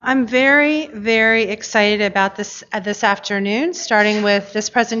I'm very, very excited about this afternoon, starting with this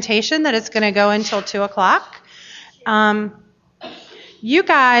presentation that is going to go until 2 o'clock. Um, you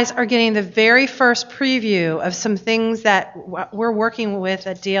guys are getting the very first preview of some things that we're working with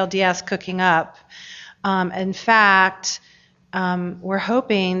at DLDS cooking up. In fact, we're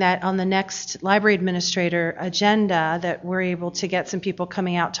hoping that on the next library administrator agenda that we're able to get some people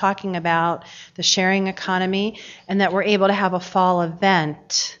coming out talking about the sharing economy, and that we're able to have a fall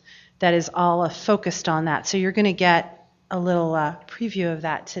event that is all focused on that. So you're going to get a little preview of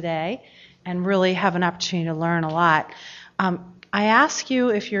that today and really have an opportunity to learn a lot. I ask you,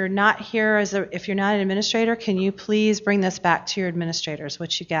 if you're not here, if you're not an administrator, can you please bring this back to your administrators,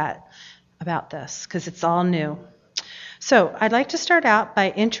 what you get about this, because it's all new. So I'd like to start out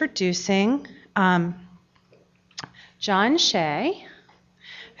by introducing John Shea,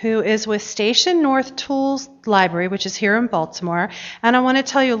 who is with Station North Tools Library, which is here in Baltimore. And I want to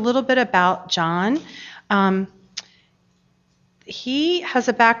tell you a little bit about John. He has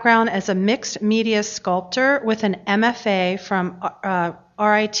a background as a mixed media sculptor with an MFA from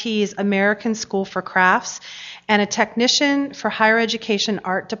RIT's American School for Crafts and a technician for higher education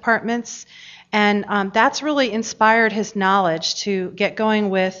art departments. And that's really inspired his knowledge to get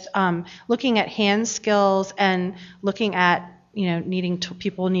going with looking at hand skills and looking at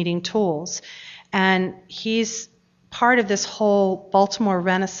people needing tools. And he's part of this whole Baltimore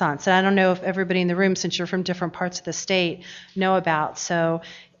Renaissance. And I don't know if everybody in the room, since you're from different parts of the state, know about. So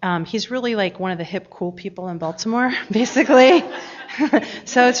he's really like one of the hip, cool people in Baltimore, basically.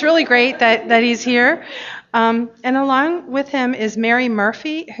 So it's really great that he's here. And along with him is Mary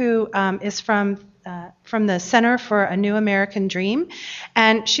Murphy, who is from the Center for a New American Dream.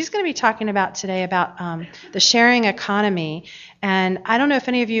 And she's going to be talking about today about the sharing economy. And I don't know if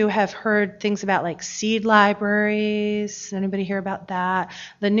any of you have heard things about like seed libraries. Anybody hear about that?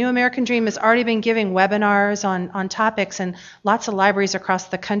 The New American Dream has already been giving webinars on topics, and lots of libraries across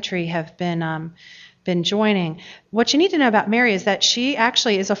the country have been joining. What you need to know about Mary is that she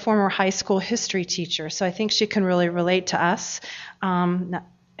actually is a former high school history teacher, so I think she can really relate to us.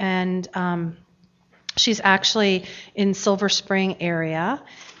 She's actually in Silver Spring area,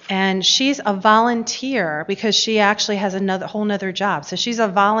 and she's a volunteer because she actually has a whole nother job. So she's a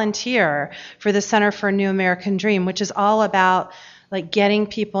volunteer for the Center for a New American Dream, which is all about like getting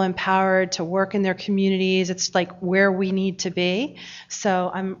people empowered to work in their communities. It's like where we need to be.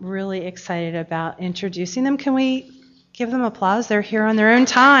 So I'm really excited about introducing them. Can we give them applause? They're here on their own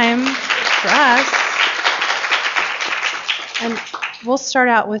time for us. And we'll start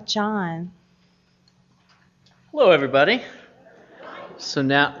out with John. Hello, everybody. So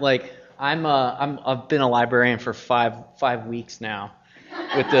now, I've been a librarian for five weeks now,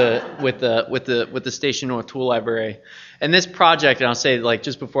 with the Station North Tool Library, and this project. And I'll say,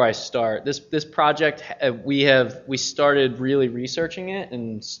 just before I start, this project we started really researching it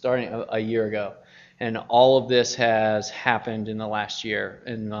and starting a year ago, and all of this has happened in the last year.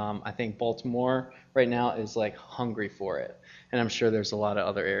 And I think Baltimore right now is hungry for it. And I'm sure there's a lot of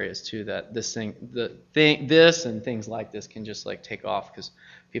other areas too that this and things like this can just take off, because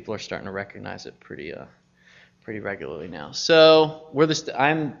people are starting to recognize it pretty regularly now. So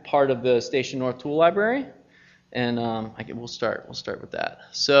I'm part of the Station North Tool Library, and we'll start with that.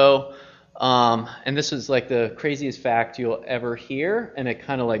 So and this is the craziest fact you'll ever hear, and it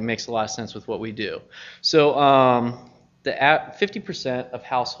kind of makes a lot of sense with what we do. So 50% of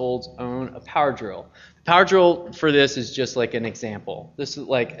households own a power drill. The power drill for this is just an example. This is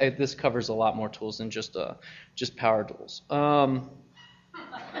this covers a lot more tools than just power tools. And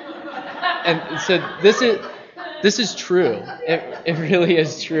so this is true. It really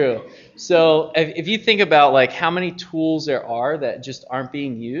is true. So if you think about how many tools there are that just aren't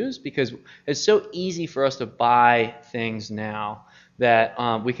being used, because it's so easy for us to buy things now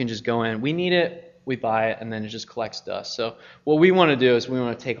that we can just go in. We need it. We buy it, and then it just collects dust. So what we want to do is we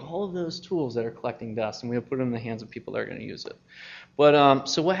want to take all of those tools that are collecting dust, and we put them in the hands of people that are going to use it. But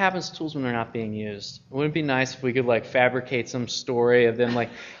so what happens to tools when they're not being used? Wouldn't it be nice if we could fabricate some story of them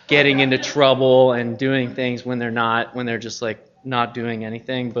getting into trouble and doing things when they're just not doing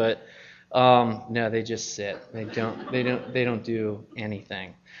anything? But no, they just sit. They don't do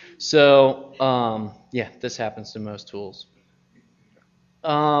anything. So this happens to most tools.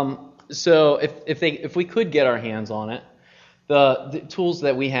 So if we could get our hands on it, the tools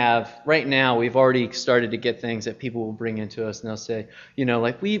that we have right now, we've already started to get things that people will bring into us, and they'll say,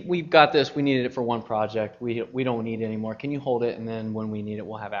 we've got this, we needed it for one project, we don't need it anymore. Can you hold it, and then when we need it,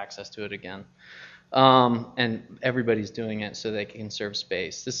 we'll have access to it again. And everybody's doing it so they can conserve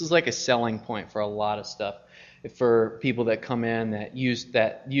space. This is a selling point for a lot of stuff. for people that come in that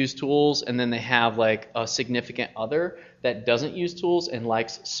use tools, and then they have like a significant other that doesn't use tools and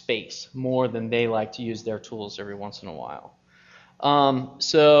likes space more than they like to use their tools every once in a while.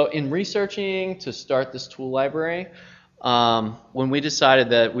 So in researching to start this tool library, when we decided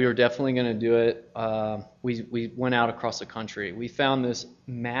that we were definitely going to do it, we went out across the country. We found this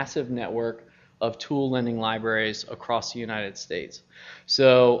massive network of tool lending libraries across the United States.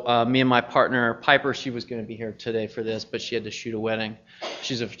 So me and my partner, Piper, she was going to be here today for this, but she had to shoot a wedding.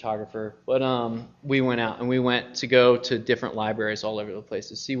 She's a photographer. But we went out and we went to go to different libraries all over the place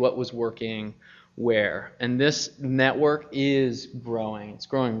to see what was working where. And this network is growing. It's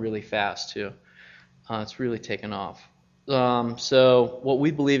growing really fast too. It's really taken off. So what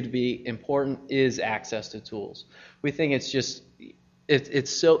we believe to be important is access to tools. We think it's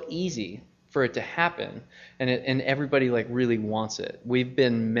so easy for it to happen, and everybody like really wants it. We've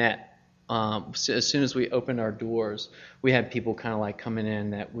been met as soon as we opened our doors. We had people kind of like coming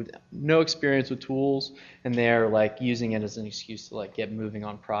in that with no experience with tools, and they're like using it as an excuse to like get moving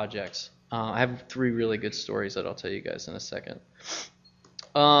on projects. I have 3 really good stories that I'll tell you guys in a second.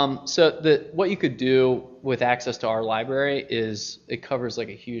 So what you could do with access to our library is it covers like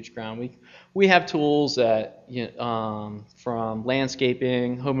a huge ground. We have tools that from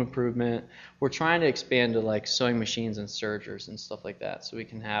landscaping, home improvement. We're trying to expand to like sewing machines and sergers and stuff like that, so we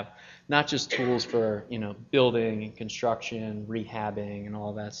can have not just tools for building and construction, rehabbing, and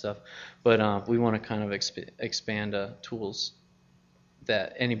all that stuff, but we want to kind of expand tools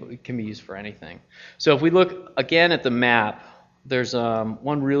that anybody can be used for anything. So if we look again at the map, there's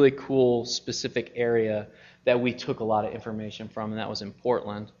one really cool specific area that we took a lot of information from, and that was in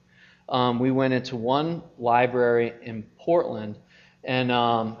Portland. We went into one library in Portland, and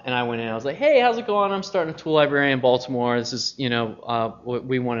I went in. I was like, "Hey, how's it going? I'm starting a tool library in Baltimore. This is, we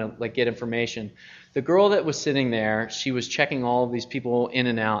want to like get information." The girl that was sitting there, she was checking all of these people in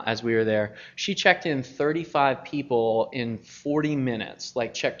and out as we were there. She checked in 35 people in 40 minutes,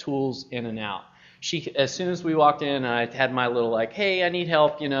 like checked tools in and out. As soon as we walked in, I had my little like, "Hey, I need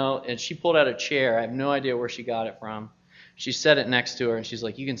help," and she pulled out a chair. I have no idea where she got it from. She set it next to her, and she's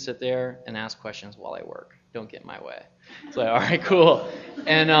like, "You can sit there and ask questions while I work. Don't get in my way." It's like, all right, cool.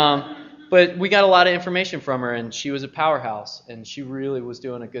 And but we got a lot of information from her, and she was a powerhouse, and she really was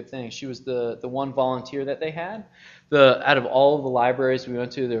doing a good thing. She was the one volunteer that they had. Out of all of the libraries we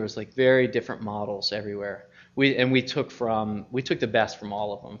went to, there was like very different models everywhere. We took the best from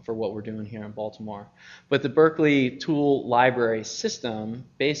all of them for what we're doing here in Baltimore. But the Berkeley Tool Library system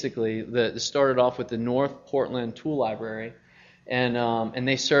basically started off with the North Portland Tool Library, and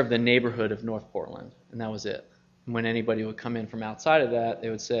they served the neighborhood of North Portland, and that was it. When anybody would come in from outside of that, they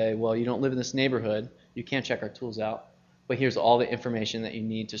would say, "Well, you don't live in this neighborhood, you can't check our tools out, but here's all the information that you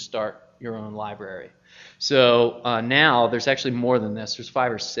need to start your own library." So now there's actually more than this. There's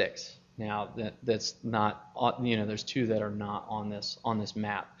 5 or 6. Now that's not, there's 2 that are not on this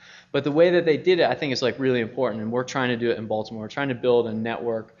map. But the way that they did it, I think, is like really important, and we're trying to do it in Baltimore. We're trying to build a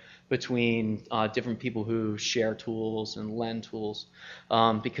network between different people who share tools and lend tools,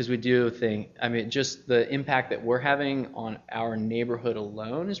 because we do think, just the impact that we're having on our neighborhood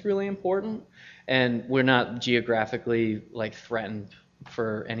alone is really important, and we're not geographically like threatened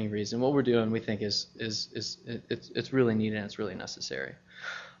for any reason. What we're doing, we think, is it's really needed and it's really necessary.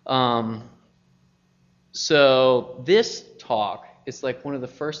 So this talk is like one of the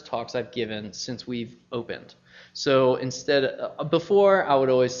first talks I've given since we've opened. So before I would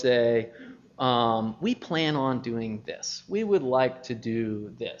always say, we plan on doing this. We would like to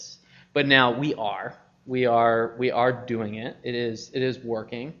do this. But now we are doing it. It is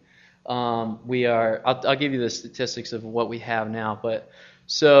working. I'll give you the statistics of what we have now. But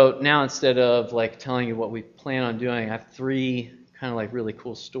so now, instead of like telling you what we plan on doing, I have 3 kind of like really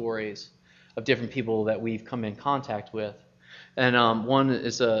cool stories of different people that we've come in contact with. And one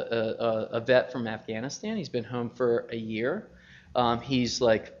is a vet from Afghanistan. He's been home for a year. He's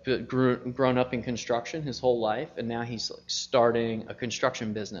like grown up in construction his whole life, and now he's like starting a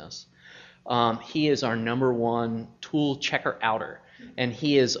construction business. He is our #1 tool checker outer, and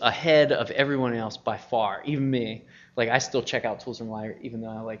he is ahead of everyone else by far, even me. Like, I still check out tools from the library, even though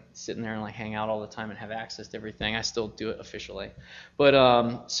I like sitting there and like hang out all the time and have access to everything. I still do it officially.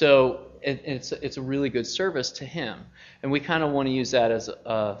 But so it's a really good service to him, and we kind of want to use that as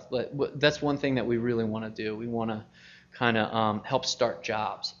that's one thing that we really want to do. We want to kind of help start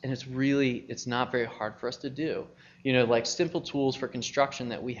jobs, and it's not very hard for us to do. Like simple tools for construction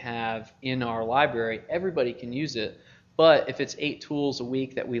that we have in our library, everybody can use it. But if it's 8 tools a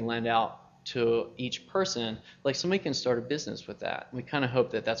week that we lend out to each person, like somebody can start a business with that. We kind of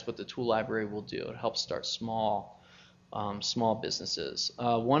hope that that's what the tool library will do. It helps start small businesses.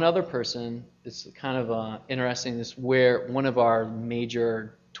 One other person, it's kind of interesting, is where one of our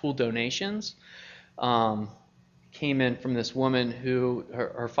major tool donations came in from this woman who,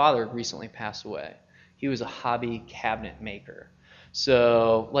 her father recently passed away. He was a hobby cabinet maker.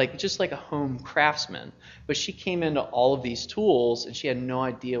 So just like a home craftsman. But she came into all of these tools and she had no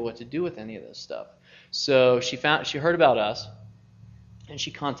idea what to do with any of this stuff. So she heard about us and she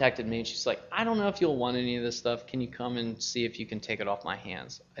contacted me and she's like, I don't know if you'll want any of this stuff. Can you come and see if you can take it off my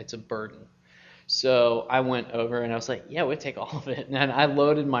hands? It's a burden. So I went over and I was like, yeah, we'll take all of it. And I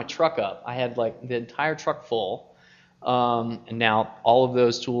loaded my truck up. I had the entire truck full. And now all of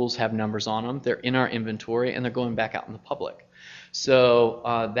those tools have numbers on them. They're in our inventory and they're going back out in the public. So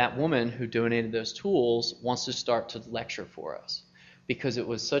that woman who donated those tools wants to start to lecture for us because it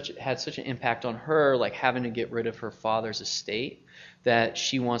had such an impact on her, having to get rid of her father's estate, that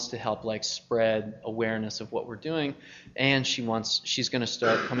she wants to help spread awareness of what we're doing, and she's going to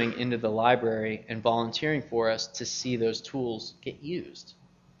start coming into the library and volunteering for us to see those tools get used.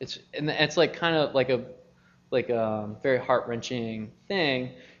 It's kind of a very heart-wrenching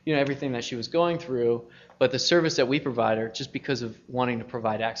thing, everything that she was going through. But the service that we provide her, just because of wanting to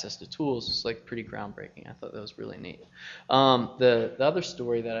provide access to tools, is pretty groundbreaking. I thought that was really neat. The other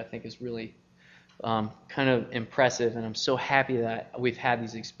story that I think is really kind of impressive, and I'm so happy that we've had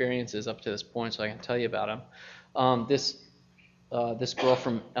these experiences up to this point, so I can tell you about them. This girl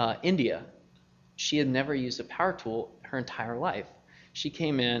from India, she had never used a power tool her entire life. She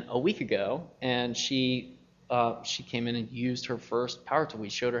came in a week ago, and she came in and used her first power tool. We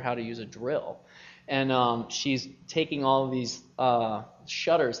showed her how to use a drill. And she's taking all of these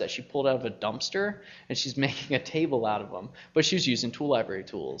shutters that she pulled out of a dumpster, and she's making a table out of them. But she's using tool library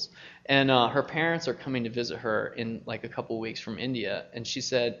tools. And her parents are coming to visit her in a couple weeks from India. And she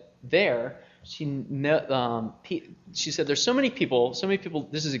said she said there's so many people,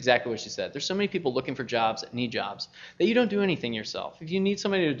 this is exactly what she said. There's so many people looking for jobs that need jobs that you don't do anything yourself. If you need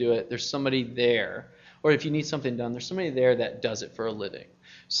somebody to do it, there's somebody there. Or if you need something done, there's somebody there that does it for a living.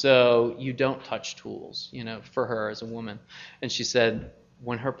 So you don't touch tools, for her as a woman. And she said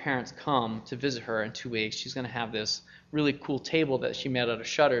when her parents come to visit her in 2 weeks, she's going to have this really cool table that she made out of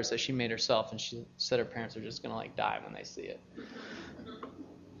shutters that she made herself. And she said her parents are just going to die when they see it.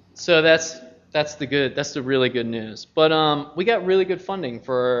 So that's the really good news. But we got really good funding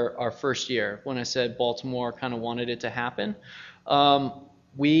for our first year. When I said Baltimore kind of wanted it to happen,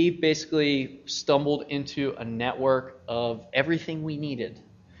 we basically stumbled into a network of everything we needed.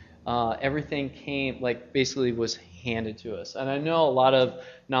 Everything came, basically was handed to us. And I know a lot of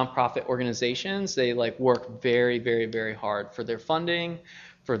nonprofit organizations, they work very, very, very hard for their funding,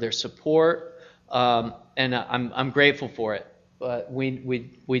 for their support, and I'm grateful for it. But we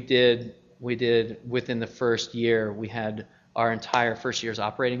did within the first year, we had our entire first year's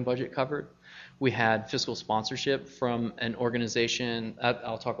operating budget covered. We had fiscal sponsorship from an organization.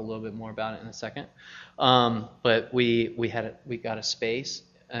 I'll talk a little bit more about it in a second. But we got a space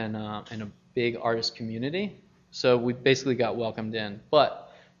and a big artist community. So we basically got welcomed in.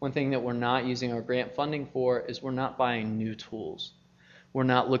 But one thing that we're not using our grant funding for is we're not buying new tools. We're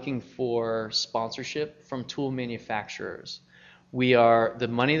not looking for sponsorship from tool manufacturers. The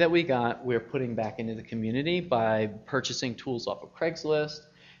money that we got, we're putting back into the community by purchasing tools off of Craigslist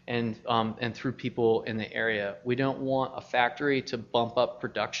and through people in the area. We don't want a factory to bump up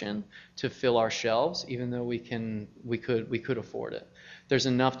production to fill our shelves, even though we could afford it. There's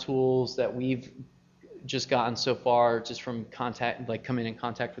enough tools that we've just gotten so far just from coming in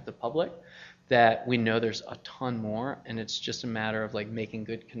contact with the public, that we know there's a ton more, and it's just a matter of making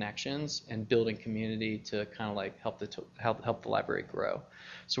good connections and building community to kind of help the library grow.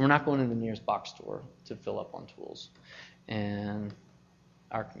 So we're not going to the nearest box store to fill up on tools. And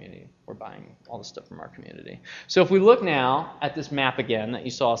our community, we're buying all the stuff from our community. So if we look now at this map again that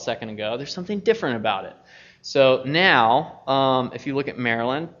you saw a second ago, there's something different about it. So now, if you look at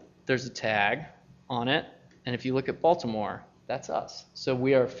Maryland, there's a tag on it, and if you look at Baltimore, that's us. So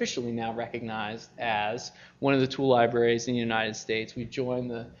we are officially now recognized as one of the tool libraries in the United States. We joined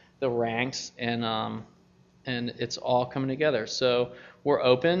the ranks, and it's all coming together. So we're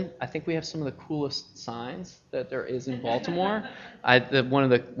open. I think we have some of the coolest signs that there is in Baltimore. One of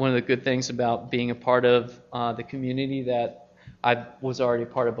the good things about being a part of the community that I was already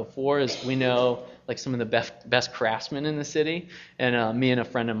part of before is we know some of the best craftsmen in the city, and me and a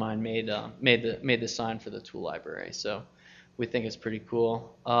friend of mine made the sign for the tool library. So We think it's pretty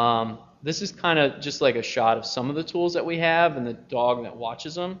cool. This is kind of just like a shot of some of the tools that we have and the dog that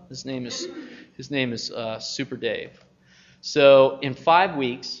watches them. His name is Super Dave. So in 5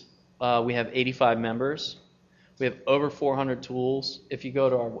 weeks, we have 85 members. We have over 400 tools. If you go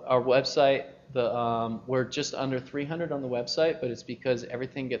to our website, we're just under 300 on the website, but it's because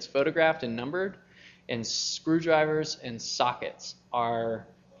everything gets photographed and numbered, and screwdrivers and sockets are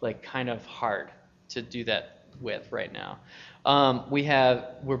like kind of hard to do that with right now.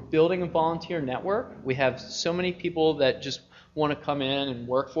 We're building a volunteer network. We have so many people that just want to come in and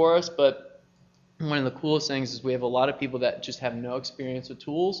work for us, but one of the coolest things is we have a lot of people that just have no experience with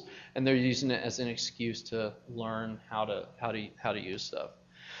tools, and they're using it as an excuse to learn how to use stuff.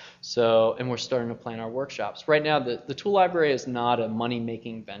 So, and we're starting to plan our workshops. Right now, the tool library is not a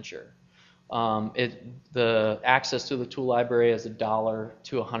money-making venture. The access to the tool library is $1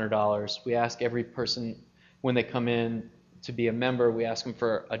 to $100. We ask every person when they come in to be a member, we ask them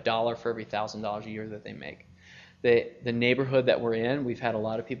for $1 for every $1,000 a year that they make. The neighborhood that we're in, we've had a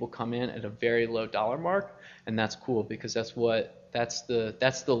lot of people come in at a very low dollar mark, and that's cool because that's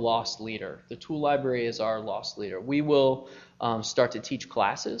the lost leader. The tool library is our lost leader. We will start to teach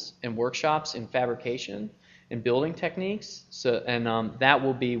classes and workshops in fabrication and building techniques. That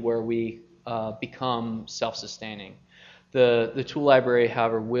will be where we become self-sustaining. The tool library,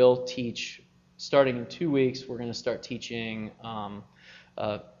 however, will teach. Starting in 2 weeks, we're going to start teaching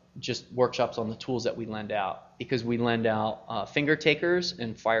just workshops on the tools that we lend out, because we lend out finger takers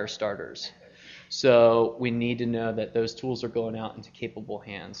and fire starters. So we need to know that those tools are going out into capable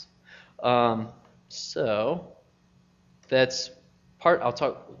hands. So that's I'll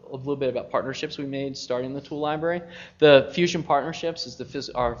talk a little bit about partnerships we made starting the tool library. The Fusion Partnerships is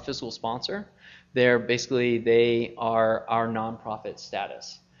our fiscal sponsor. They are our nonprofit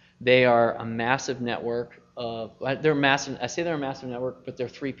status. They are a massive network of, they're massive, I say they're a massive network, but they're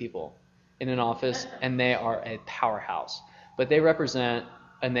 3 people in an office, and they are a powerhouse. But they represent,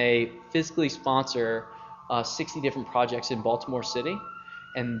 and they physically sponsor 60 different projects in Baltimore City,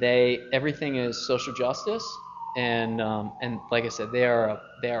 and everything is social justice, and like I said, they are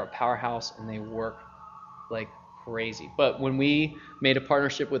a powerhouse, and they work like crazy. But when we made a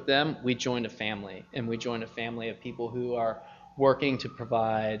partnership with them, we joined a family, and we joined a family of people who are working to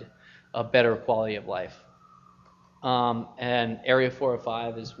provide a better quality of life. And Area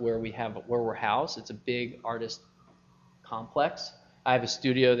 405 is where we're housed. It's a big artist complex. I have a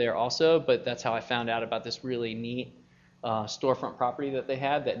studio there also, but that's how I found out about this really neat storefront property that they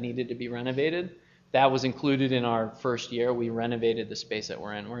had that needed to be renovated. That was included in our first year. We renovated the space that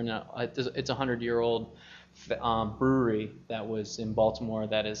we're in. It's a 100-year-old brewery that was in Baltimore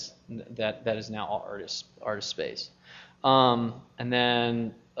that is now all artist space. And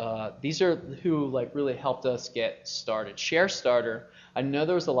then these are who like really helped us get started. ShareStarter, I know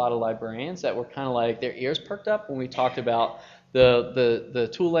there was a lot of librarians that were kind of like their ears perked up when we talked about the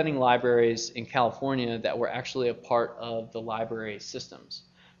tool lending libraries in California that were actually a part of the library systems.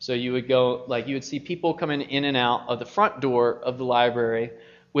 So you would see people coming in and out of the front door of the library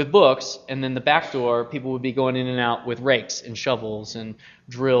with books, and then the back door, people would be going in and out with rakes and shovels and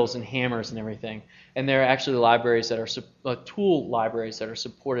drills and hammers and everything. And there are actually libraries that are tool libraries that are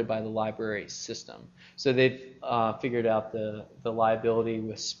supported by the library system. So they've figured out the liability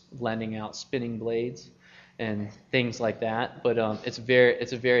with lending out spinning blades and things like that. But it's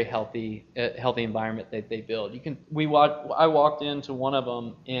a very healthy environment that they build. I walked into one of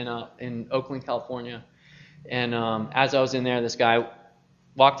them in Oakland, California, and as I was in there, this guy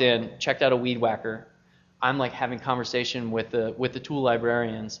walked in, checked out a weed whacker. I'm like having conversation with the tool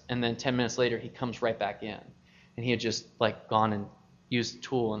librarians, and then 10 minutes later he comes right back in, and he had just like gone and used the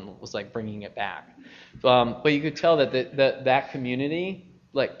tool and was like bringing it back. But you could tell that community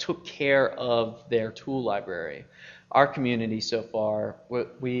like took care of their tool library. Our community so far,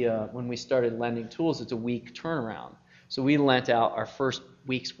 when we started lending tools, it's a week turnaround. So we lent out our first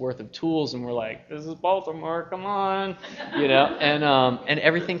week's worth of tools, and we're like, this is Baltimore, come on, and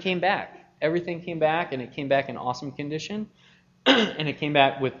everything came back. Everything came back, and it came back in awesome condition, and it came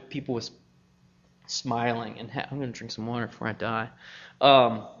back with people with smiling. And I'm going to drink some water before I die.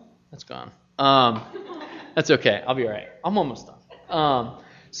 That's gone. That's okay. I'll be all right. I'm almost done.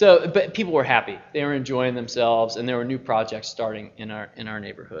 But people were happy. They were enjoying themselves, and there were new projects starting in our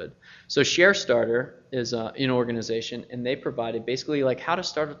neighborhood. So ShareStarter is an organization, and they provided basically like how to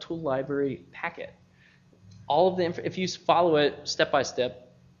start a tool library packet. All of the if you follow it step by step,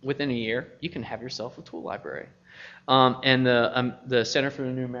 within a year, you can have yourself a tool library. And the Center for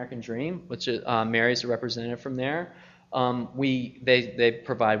the New American Dream, which Mary's a representative from there, they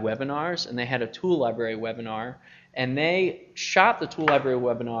provide webinars, and they had a tool library webinar, And they shot the Tool Library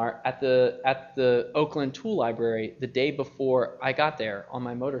webinar at the Oakland Tool Library the day before I got there on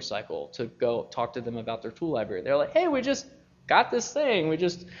my motorcycle to go talk to them about their tool library. They're like, hey, we just got this thing. We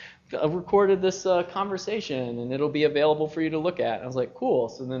just recorded this conversation, and it'll be available for you to look at. I was like, cool.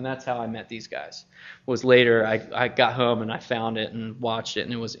 So then that's how I met these guys. Was later I got home and I found it and watched it,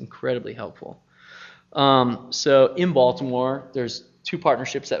 and it was incredibly helpful. So in Baltimore, there's 2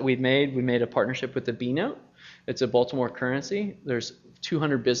 partnerships that we've made. We made a partnership with the B-Note. It's a Baltimore currency. There's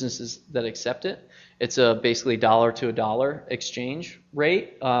 200 businesses that accept it. It's a basically dollar to a dollar exchange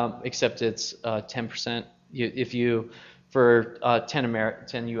rate, except it's 10%. If you for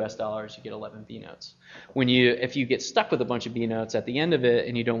 10 US dollars, you get 11 B-Notes. If you get stuck with a bunch of B-Notes at the end of it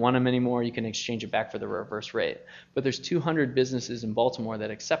and you don't want them anymore, you can exchange it back for the reverse rate. But there's 200 businesses in Baltimore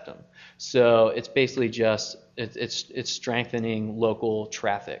that accept them. So it's basically just it's strengthening local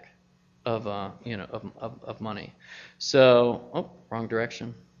traffic of money. So, wrong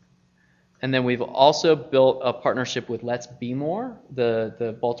direction. And then we've also built a partnership with Let's Be More,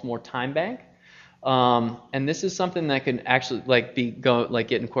 the Baltimore Time Bank. And this is something that can actually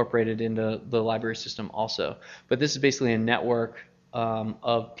get incorporated into the library system also. But this is basically a network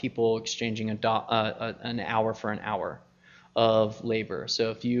of people exchanging an hour for an hour of labor. So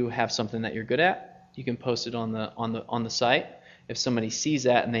if you have something that you're good at, you can post it on the site. If somebody sees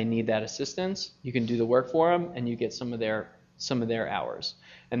that and they need that assistance, you can do the work for them, and you get some of their hours,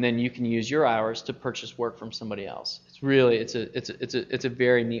 and then you can use your hours to purchase work from somebody else. It's a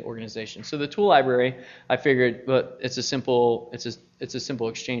very neat organization. So the tool library, I figured, but it's a simple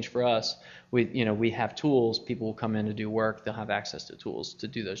exchange for us. We have tools. People will come in to do work. They'll have access to tools to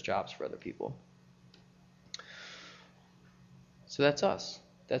do those jobs for other people. So that's us.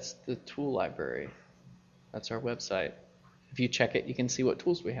 That's the tool library. That's our website. If you check it, you can see what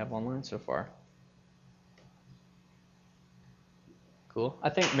tools we have online so far. Cool. I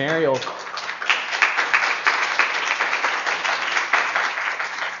think Mary will...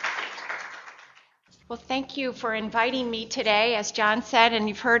 Well, thank you for inviting me today. As John said, and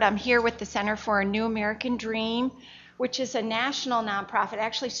you've heard, I'm here with the Center for a New American Dream, which is a national nonprofit. It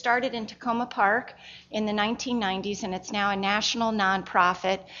actually started in Tacoma Park in the 1990s, and it's now a national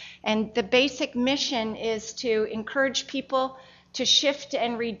nonprofit. And the basic mission is to encourage people to shift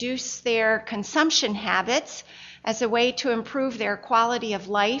and reduce their consumption habits as a way to improve their quality of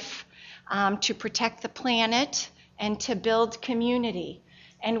life, to protect the planet, and to build community.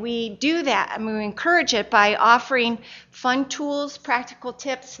 And we do that, and we encourage it by offering fun tools, practical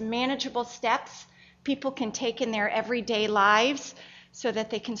tips, manageable steps people can take in their everyday lives so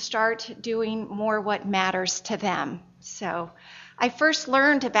that they can start doing more what matters to them. So I first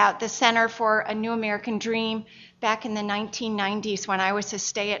learned about the Center for a New American Dream back in the 1990s when I was a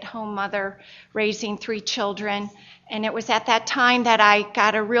stay-at-home mother raising 3 children. And it was at that time that I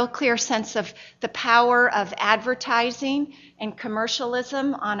got a real clear sense of the power of advertising and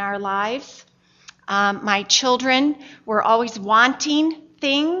commercialism on our lives. My children were always wanting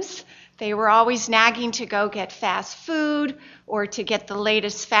things. They were always nagging to go get fast food or to get the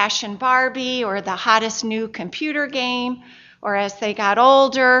latest fashion Barbie or the hottest new computer game, or as they got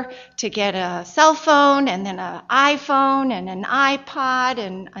older, to get a cell phone and then an iPhone and an iPod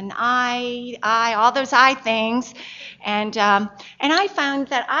and an all those i things. And I found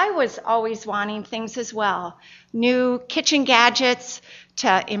that I was always wanting things as well. New kitchen gadgets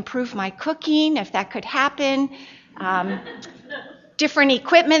to improve my cooking, if that could happen. Different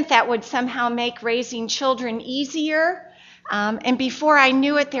equipment that would somehow make raising children easier. And before I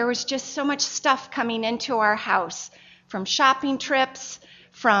knew it, there was just so much stuff coming into our house, from shopping trips,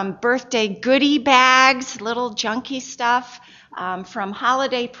 from birthday goodie bags, little junky stuff, from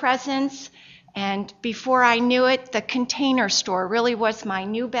holiday presents. And before I knew it, the Container Store really was my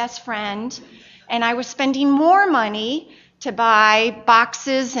new best friend. And I was spending more money to buy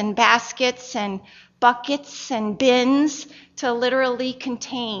boxes and baskets and buckets and bins to literally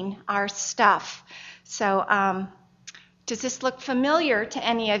contain our stuff. So does this look familiar to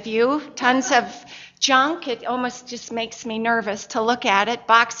any of you? Tons of junk. It almost just makes me nervous to look at it.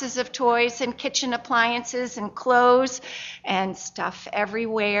 Boxes of toys and kitchen appliances and clothes and stuff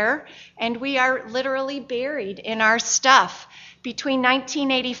everywhere. And we are literally buried in our stuff. Between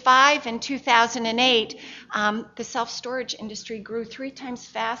 1985 and 2008, the self-storage industry grew 3 times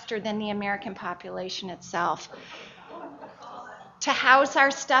faster than the American population itself. To house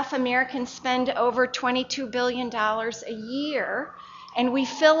our stuff, Americans spend over $22 billion a year, and we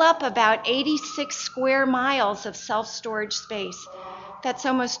fill up about 86 square miles of self-storage space. That's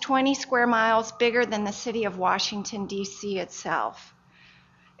almost 20 square miles bigger than the city of Washington, D.C. itself.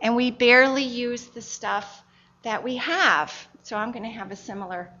 And we barely use the stuff that we have. So I'm going to have a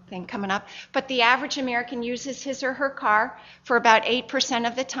similar thing coming up. But the average American uses his or her car for about 8%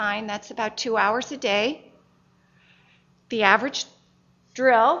 of the time. That's about 2 hours a day. The average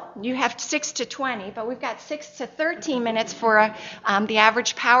drill, you have 6 to 20, but we've got 6 to 13 minutes for the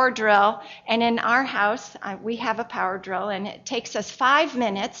average power drill. And in our house, we have a power drill, and it takes us 5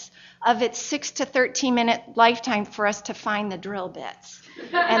 minutes of its 6 to 13 minute lifetime for us to find the drill bits.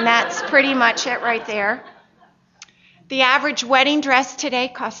 And that's pretty much it right there. The average wedding dress today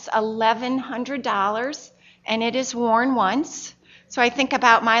costs $1,100, and it is worn once. So I think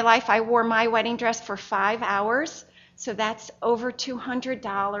about my life. I wore my wedding dress for 5 hours, so that's over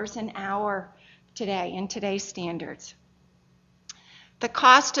 $200 an hour today in today's standards. The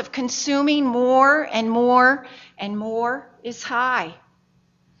cost of consuming more and more and more is high.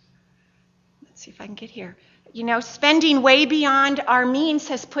 Let's see if I can get here. You know, spending way beyond our means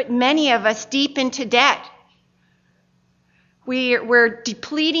has put many of us deep into debt. We're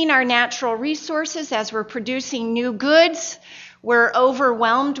depleting our natural resources as we're producing new goods. We're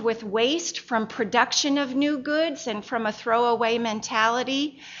overwhelmed with waste from production of new goods and from a throwaway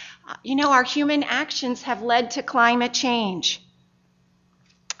mentality. You know, our human actions have led to climate change.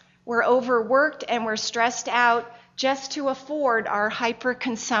 We're overworked and we're stressed out just to afford our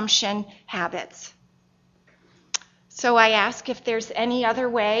hyperconsumption habits. So I ask if there's any other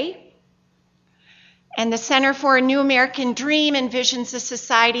way. And the Center for a New American Dream envisions a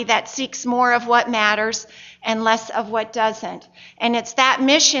society that seeks more of what matters and less of what doesn't. And it's that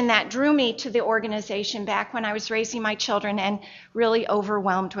mission that drew me to the organization back when I was raising my children and really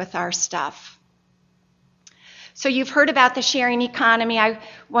overwhelmed with our stuff. So you've heard about the sharing economy.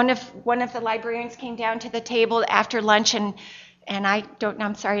 One of the librarians came down to the table after lunch, and I don't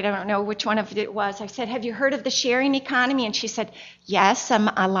know which one of it was. I said, "Have you heard of the sharing economy?" And she said, "Yes, I'm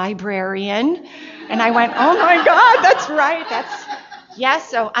a librarian." And I went, "Oh my God, that's right. Yes."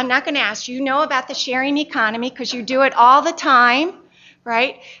 So I'm not going to ask. You know about the sharing economy because you do it all the time,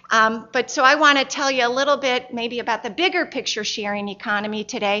 right? But so I want to tell you a little bit maybe about the bigger picture sharing economy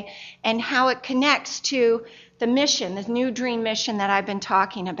today and how it connects to the mission, the New Dream mission that I've been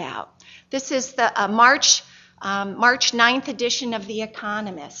talking about. This is the March 9th edition of The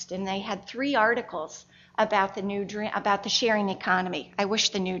Economist, and they had 3 articles about the New Dream, about the sharing economy. I wish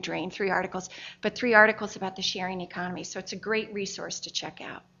the New Dream, 3 articles, but 3 articles about the sharing economy. So it's a great resource to check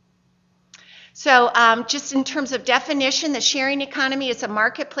out. So just in terms of definition, the sharing economy is a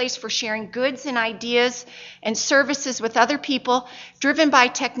marketplace for sharing goods and ideas and services with other people, driven by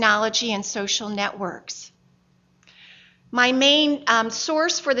technology and social networks. My main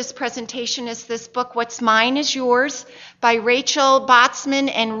source for this presentation is this book, What's Mine is Yours, by Rachel Botsman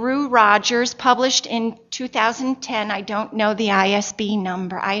and Rue Rogers, published in 2010. I don't know the ISBN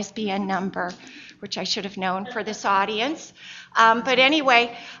number, which I should have known for this audience. But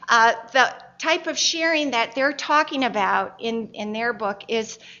anyway, the type of sharing that they're talking about in their book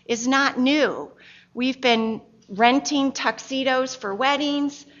is not new. We've been renting tuxedos for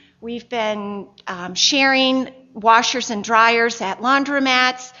weddings. We've been sharing washers and dryers at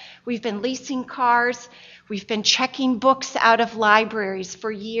laundromats. We've been leasing cars. We've been checking books out of libraries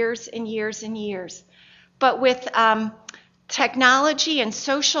for years and years and years. But with technology and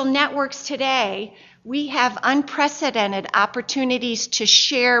social networks today, we have unprecedented opportunities to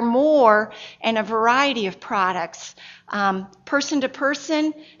share more in a variety of products, person to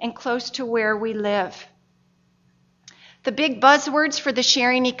person and close to where we live. The big buzzwords for the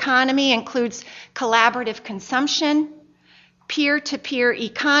sharing economy includes collaborative consumption, peer-to-peer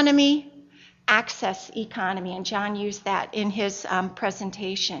economy, access economy, and John used that in his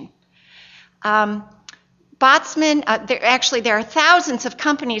presentation. Botsman, there are thousands of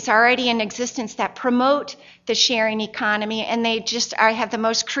companies already in existence that promote the sharing economy, and they just have the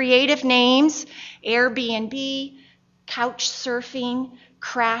most creative names: Airbnb, Couchsurfing,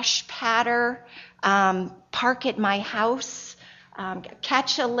 Crash Patter, Park at My House,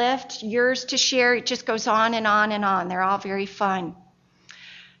 Catch a Lift, Yours to Share. It just goes on and on and on. They're all very fun.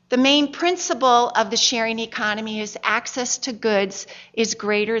 The main principle of the sharing economy is access to goods is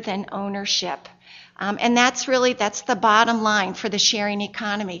greater than ownership. And that's the bottom line for the sharing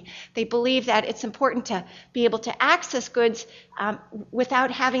economy. They believe that it's important to be able to access goods without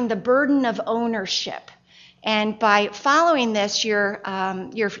having the burden of ownership. And by following this, you're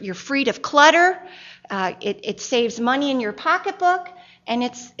freed of clutter. It saves money in your pocketbook, and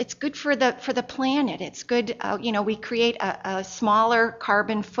it's good for the planet. It's good. We create a smaller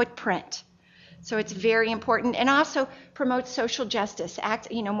carbon footprint So it's very important, and also promotes social justice,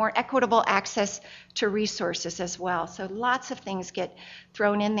 more equitable access to resources as well. So lots of things get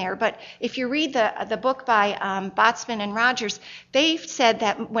thrown in there. But if you read the book by Botsman and Rogers, they've said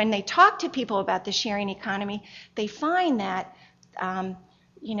that when they talk to people about the sharing economy, they find that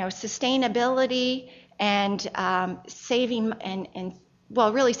sustainability and saving and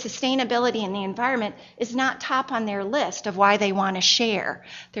really sustainability in the environment is not top on their list of why they want to share.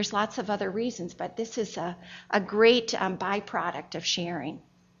 There's lots of other reasons, but this is a great byproduct of sharing.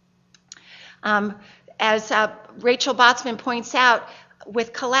 As Rachel Botsman points out,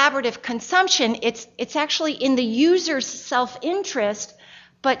 with collaborative consumption, it's actually in the user's self-interest,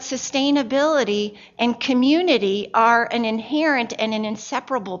 but sustainability and community are an inherent and an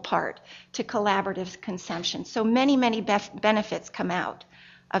inseparable part to collaborative consumption. So many, many benefits come out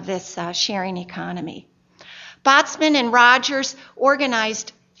of this sharing economy. Botsman and Rogers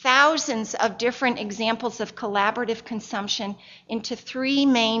organized thousands of different examples of collaborative consumption into 3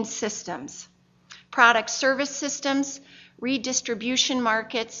 main systems: product service systems, redistribution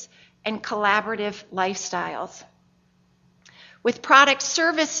markets, and collaborative lifestyles. With product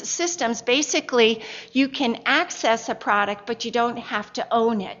service systems, basically you can access a product, but you don't have to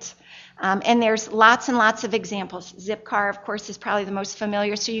own it. And there's lots and lots of examples. Zipcar, of course, is probably the most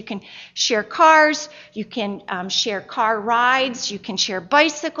familiar. So you can share cars, you can share car rides, you can share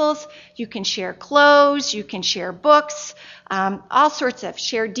bicycles, you can share clothes, you can share books, all sorts of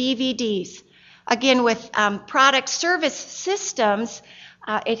share DVDs. Again, with product service systems,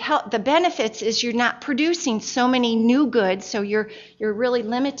 the benefits is you're not producing so many new goods, so you're really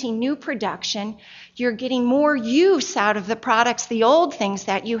limiting new production. You're getting more use out of the products, the old things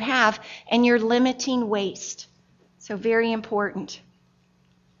that you have, and you're limiting waste. So very important.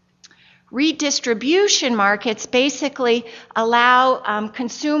 Redistribution markets basically allow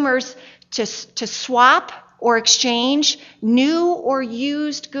consumers to swap or exchange new or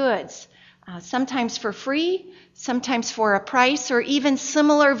used goods, sometimes for free, sometimes for a price, or even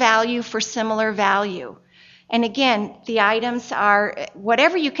similar value for similar value. And again, the items are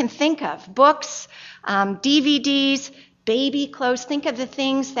whatever you can think of: books, DVDs, baby clothes. Think of the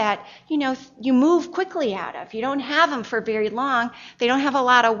things that you move quickly out of. You don't have them for very long. They don't have a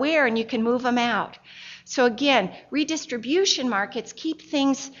lot of wear, and you can move them out. So again, redistribution markets keep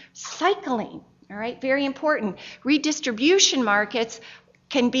things cycling. All right, very important. Redistribution markets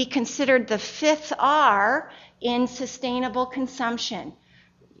can be considered the 5th R in sustainable consumption.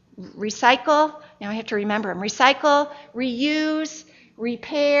 Recycle, now I have to remember them: recycle, reuse,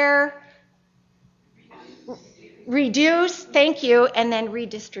 repair, reduce, thank you, and then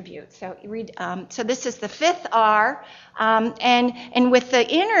redistribute. So this is the 5th R, and with the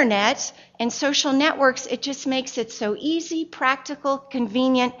internet and social networks, it just makes it so easy, practical,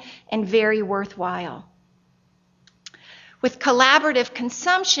 convenient, and very worthwhile. With collaborative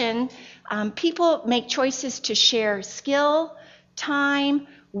consumption, people make choices to share skill, time,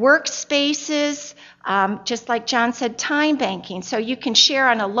 workspaces, just like John said, time banking. So you can share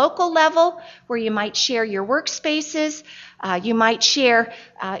on a local level where you might share your workspaces. You might share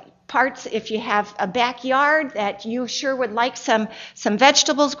parts, if you have a backyard that you sure would like some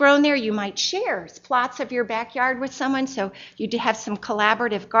vegetables grown there, you might share plots of your backyard with someone, so you'd have some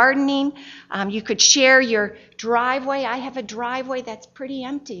collaborative gardening. You could share your driveway. I have a driveway that's pretty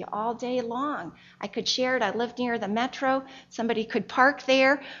empty all day long. I could share it. I live near the metro. Somebody could park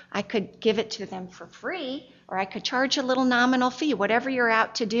there. I could give it to them for free, or I could charge a little nominal fee, whatever you're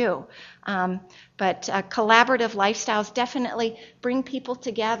out to do. But collaborative lifestyles definitely bring people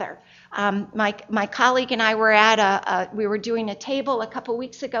together. My colleague and I were we were doing a table a couple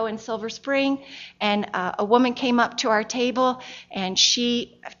weeks ago in Silver Spring, and a woman came up to our table, and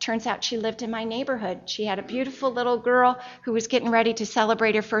turns out she lived in my neighborhood. She had a beautiful little girl who was getting ready to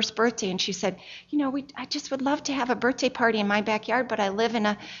celebrate her first birthday, and she said, I just would love to have a birthday party in my backyard, but I live in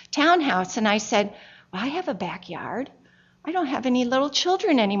a townhouse. And I said, well, I have a backyard. I don't have any little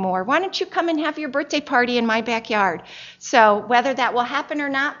children anymore. Why don't you come and have your birthday party in my backyard? So whether that will happen or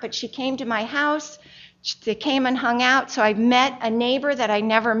not, but she came to my house. They came and hung out. So I met a neighbor that I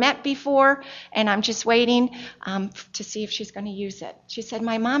never met before, and I'm just waiting to see if she's going to use it. She said,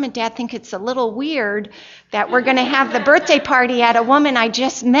 my mom and dad think it's a little weird that we're going to have the birthday party at a woman I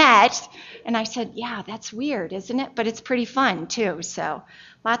just met. And I said, yeah, that's weird, isn't it? But it's pretty fun, too. So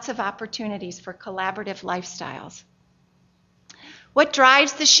lots of opportunities for collaborative lifestyles. What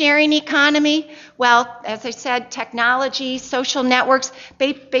drives the sharing economy? Well, as I said, technology, social networks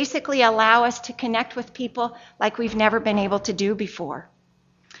basically allow us to connect with people like we've never been able to do before.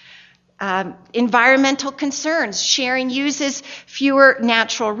 Environmental concerns. Sharing uses fewer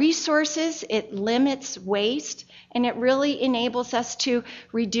natural resources, it limits waste, and it really enables us to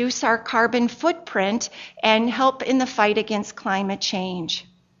reduce our carbon footprint and help in the fight against climate change.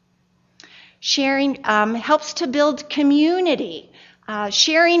 Sharing helps to build community.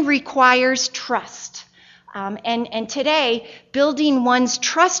 Sharing requires trust. And today, building one's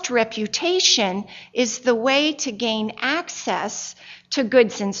trust reputation is the way to gain access to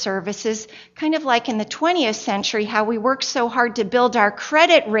goods and services, kind of like in the 20th century, how we worked so hard to build our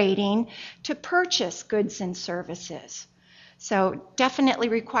credit rating to purchase goods and services. So definitely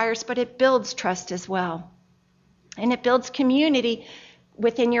requires, but it builds trust as well. And it builds community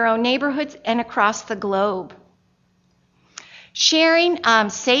within your own neighborhoods and across the globe. Sharing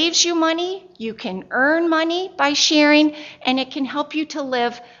saves you money, you can earn money by sharing, and it can help you to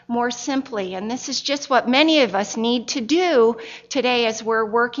live more simply. And this is just what many of us need to do today as we're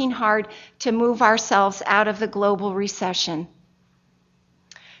working hard to move ourselves out of the global recession.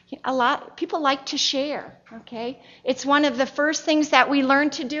 A lot people like to share, okay? It's one of the first things that we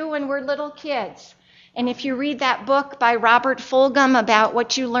learn to do when we're little kids. And if you read that book by Robert Fulghum about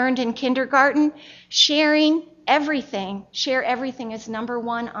what you learned in kindergarten, share everything is number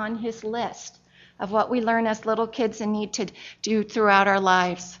one on his list of what we learn as little kids and need to do throughout our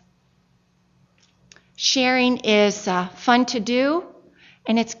lives. Sharing is fun to do,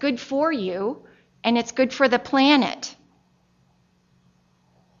 and it's good for you, and it's good for the planet.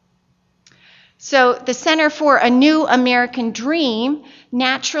 So the Center for a New American Dream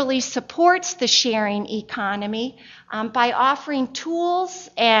naturally supports the sharing economy by offering tools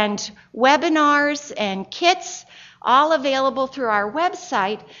and webinars and kits, all available through our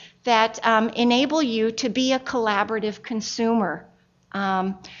website, that enable you to be a collaborative consumer.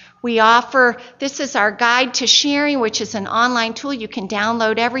 We offer, this is our guide to sharing, which is an online tool. You can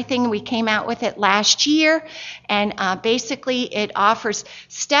download everything. We came out with it last year, and basically it offers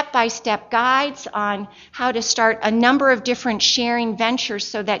step-by-step guides on how to start a number of different sharing ventures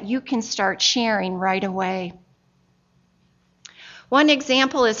so that you can start sharing right away. One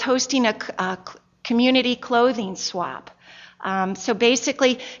example is hosting a community clothing swap. So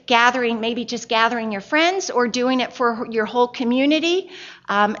basically maybe just gathering your friends or doing it for your whole community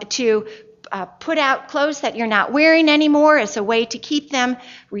to put out clothes that you're not wearing anymore as a way to keep them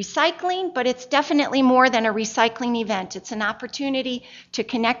recycling, but it's definitely more than a recycling event. It's an opportunity to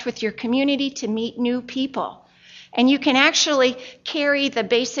connect with your community, to meet new people. And you can actually carry the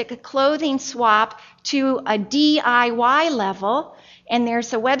basic clothing swap to a DIY level. And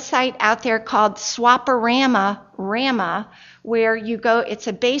there's a website out there called Swaparama, where you go, it's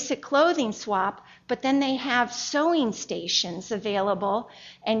a basic clothing swap, but then they have sewing stations available,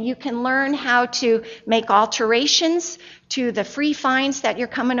 and you can learn how to make alterations to the free finds that you're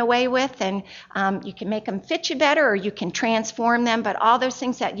coming away with, and you can make them fit you better, or you can transform them, but all those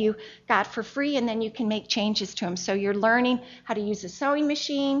things that you got for free, and then you can make changes to them. So you're learning how to use a sewing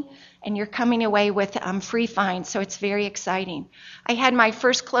machine, and you're coming away with free finds, so it's very exciting. I had my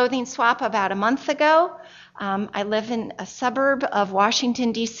first clothing swap about a month ago. I live in a suburb of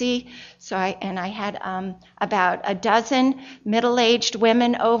Washington, D.C., so I had about a dozen middle-aged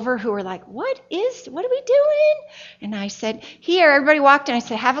women over who were like, what are we doing? And I said, here, everybody walked in, I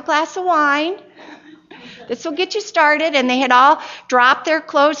said, have a glass of wine. This will get you started. And they had all dropped their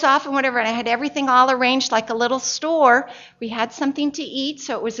clothes off and whatever, and I had everything all arranged like a little store. We had something to eat,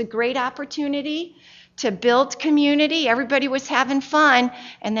 so it was a great opportunity to build community. Everybody was having fun.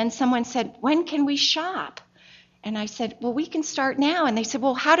 And then someone said, when can we shop? And I said, well, we can start now. And they said,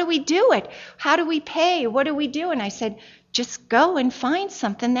 well, how do we do it? How do we pay? What do we do? And I said, just go and find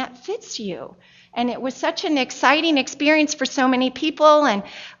something that fits you. And it was such an exciting experience for so many people. And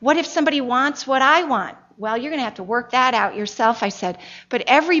what if somebody wants what I want? Well, you're going to have to work that out yourself, I said. But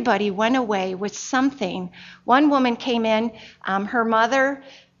everybody went away with something. One woman came in, her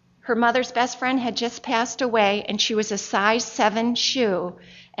mother's best friend had just passed away, and she was a size 7 shoe.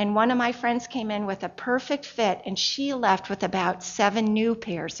 And one of my friends came in with a perfect fit, and she left with about 7 new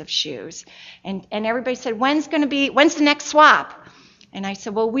pairs of shoes. And everybody said, when's the next swap? And I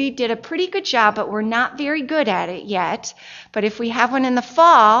said, well, we did a pretty good job, but we're not very good at it yet. But if we have one in the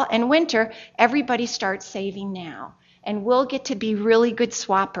fall and winter, everybody starts saving now. And we'll get to be really good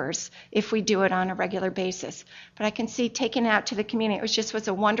swappers if we do it on a regular basis. But I can see taking it out to the community. It was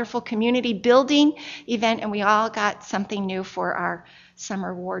a wonderful community building event, and we all got something new for our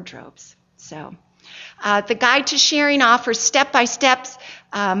summer wardrobes. So The Guide to Sharing offers step-by-step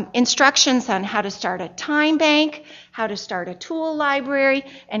instructions on how to start a time bank, how to start a tool library,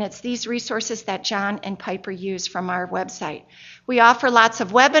 and it's these resources that John and Piper use from our website. We offer lots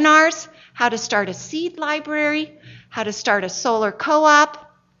of webinars, how to start a seed library, how to start a solar co-op,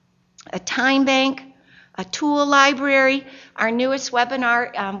 a time bank, a tool library. Our newest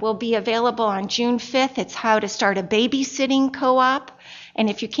webinar will be available on June 5th. It's how to start a babysitting co-op. And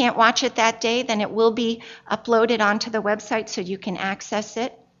if you can't watch it that day, then it will be uploaded onto the website so you can access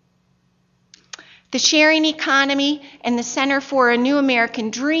it. The sharing economy and the Center for a New American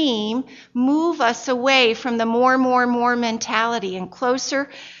Dream move us away from the more mentality and closer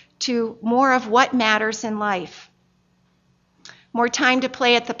to more of what matters in life. More time to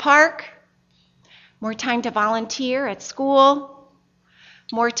play at the park, more time to volunteer at school,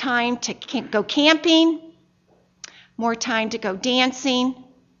 more time to go camping, more time to go dancing,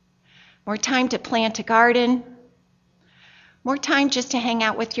 more time to plant a garden, more time just to hang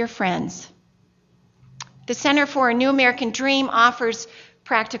out with your friends. The Center for a New American Dream offers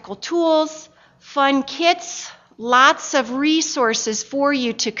practical tools, fun kits, lots of resources for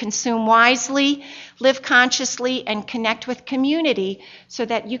you to consume wisely, live consciously, and connect with community so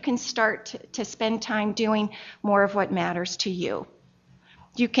that you can start to spend time doing more of what matters to you.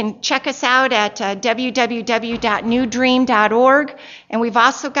 You can check us out at www.newdream.org, and we've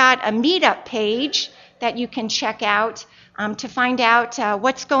also got a meetup page that you can check out to find out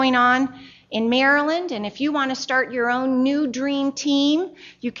what's going on in Maryland. And if you want to start your own New Dream team,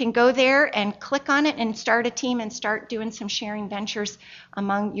 you can go there and click on it and start a team and start doing some sharing ventures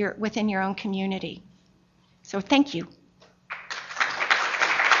within your own community. So thank you.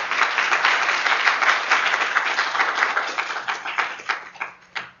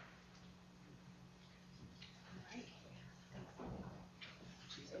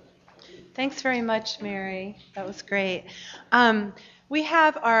 Thanks very much, Mary. That was great. We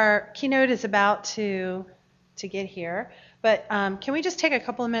have our keynote is about to get here, but can we just take a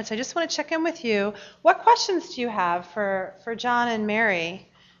couple of minutes? I just want to check in with you. What questions do you have for John and Mary?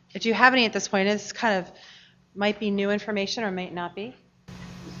 If you have any at this point, it's kind of might be new information or might not be.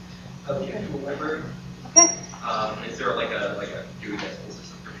 Okay. Library. Okay. Is there like a GUI decimal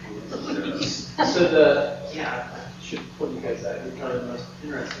system for tools? So I should pull you guys out. You're probably the most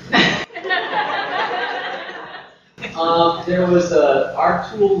interesting. There was our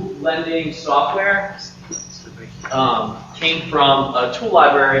tool lending software came from a tool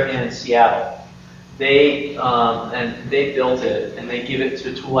library in Seattle. They built it and they give it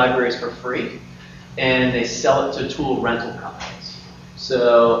to tool libraries for free, and they sell it to tool rental companies.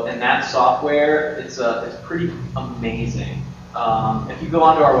 So, and that software, it's pretty amazing. If you go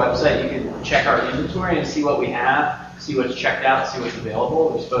onto our website, you can check our inventory and see what we have, see what's checked out, see what's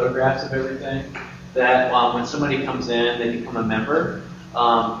available. There's photographs of everything. That when somebody comes in, they become a member.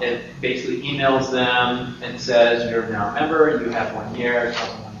 It basically emails them and says, you're now a member, you have 1 year, tells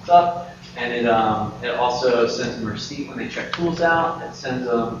them when it's up. And it also sends them a receipt when they check tools out. It sends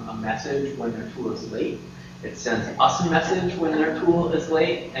them a message when their tool is late. It sends us a message when their tool is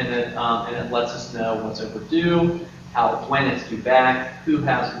late, and it lets us know what's overdue, when it's due back, who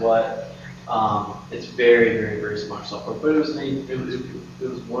has what. It's very, very, very smart software. But it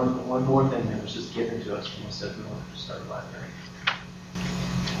was one more thing that was just given to us when we said we wanted to start a library.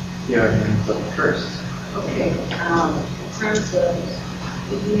 Yeah, first. Okay. In terms of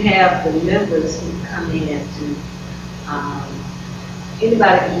if you have the members who come in to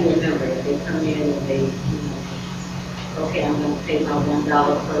anybody can be a member. They come in and they, okay, I'm going to pay my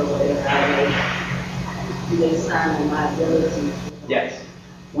 $1 per whatever I make. Do they sign on liability? Yes.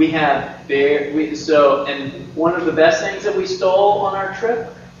 We have and one of the best things that we stole on our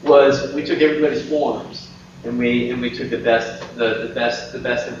trip was we took everybody's forms and we took the best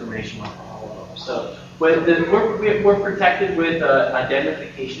information on all of them. So we're protected with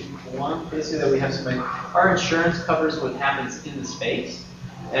identification form, basically that we have somebody. Our insurance covers what happens in the space,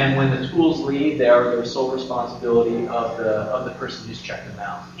 and when the tools leave, they are the sole responsibility of the person who's checked them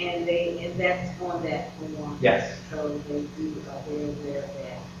out. And that's on that form. Yes. So they do they're aware of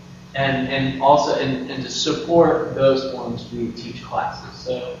that. And also, and to support those forms, we teach classes.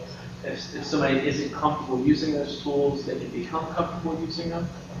 So if somebody isn't comfortable using those tools, they can become comfortable using them.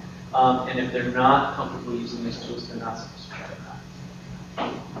 And if they're not comfortable using those tools, they're not supposed to try them out.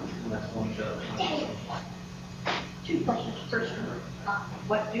 And that's one of the. Two questions. First,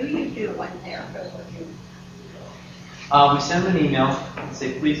 what do you do when they're looking? We send them an email and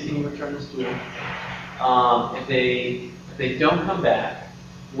say, please, can you return this tool? If they don't come back,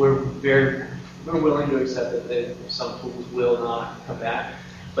 we're willing to accept that some tools will not come back.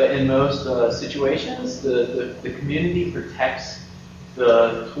 But in most situations, the community protects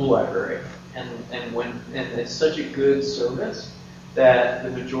the tool library, and it's such a good service that the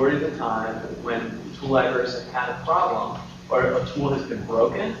majority of the time, when tool libraries have had a problem or a tool has been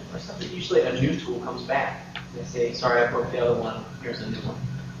broken or something, usually a new tool comes back. They say, "Sorry, I broke the other one. Here's a new one."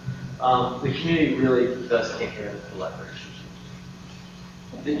 The community really does take care of the tool library.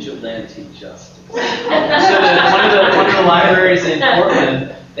 Vigilante justice. So one of the libraries in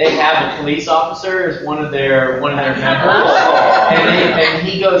Portland, they have a police officer as one of their members, and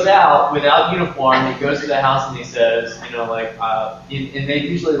he goes out without uniform. He goes to the house and he says, and they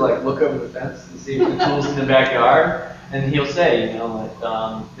usually look over the fence to see if the tool's in the backyard, and he'll say,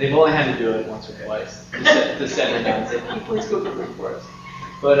 they've only had to do it once or twice to send them down and say, "Can you please go look for us?"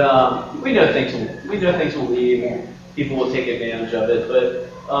 But we know things will leave, and people will take advantage of it. But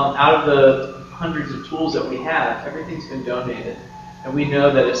out of the hundreds of tools that we have, everything's been donated. And we know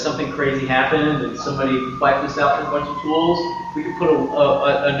that if something crazy happened and somebody wiped us out with a bunch of tools, we could put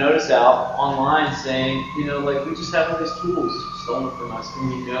a notice out online saying, we just have all these tools stolen from us, and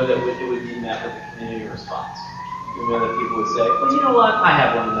we know that it would be met with a community response. We know that people would say, "Well, you know what? I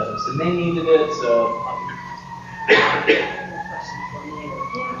have one of those, and they needed it, so I'll give it."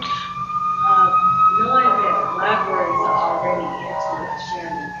 Knowing that libraries are already into the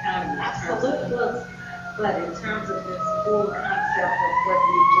sharing economy, Absolutely. but in terms of this whole concept of what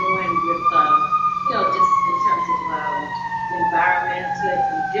you're doing with, just in terms of environmental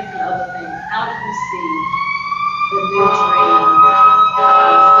and different other things, how do you see the new dream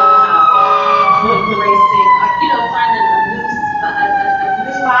somehow embracing, finding a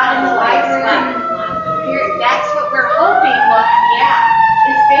new spot in the library? That's what we're hoping. Well, yeah.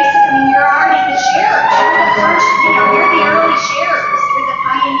 It's basically, you're already the sharers. You're the first, you're the early sharers. You're the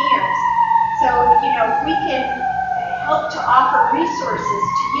pioneers. So, if we can help to offer resources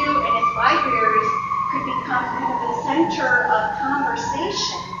to you, and if libraries could become kind of the center of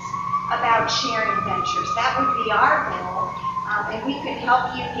conversations about sharing ventures, that would be our goal. And we could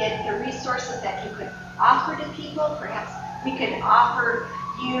help you get the resources that you could offer to people. Perhaps we could offer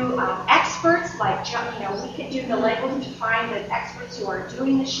you experts, we could do the labeling to find the experts who are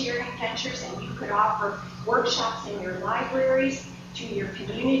doing the sharing ventures, and you could offer workshops in your libraries to your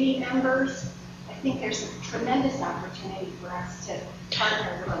community members. I think there's a tremendous opportunity for us to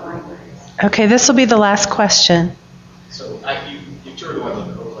partner with the libraries. Okay, this will be the last question. So you toured the ones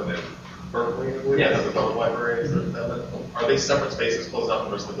in Oakland and Berkeley, I believe, Yes. as the public libraries. Are they separate spaces closed off from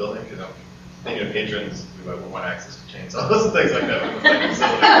the rest of the building? Because I'm thinking of patrons who have one access to chainsaws and things like that.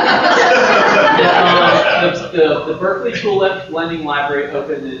 The Berkeley Tool Lending Library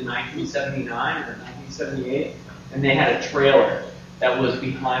opened in 1979 or 1978, and they had a trailer that was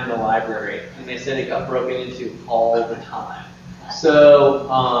behind the library, and they said it got broken into all the time. So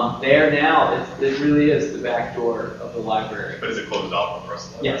there now, it really is the back door of the library. But is it closed off from the rest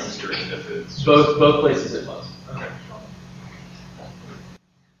of the library? Yes. I'm just curious if it's just... Both places it was. Okay.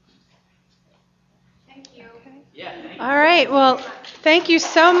 Thank you. Yeah. Thank you. All right, well, thank you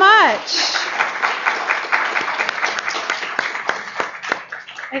so much.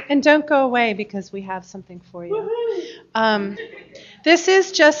 And don't go away, because we have something for you. This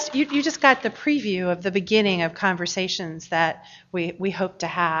is just, you just got the preview of the beginning of conversations that we hope to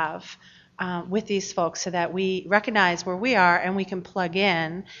have with these folks, so that we recognize where we are and we can plug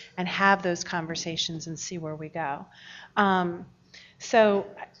in and have those conversations and see where we go. So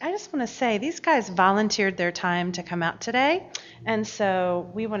I just want to say, these guys volunteered their time to come out today, and so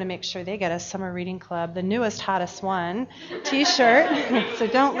we want to make sure they get a Summer Reading Club, the newest, hottest one, t-shirt, so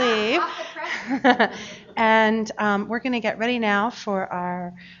don't leave. And we're going to get ready now for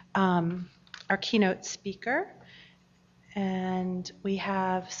our keynote speaker, and we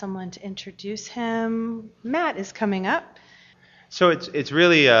have someone to introduce him. Matt is coming up. So it's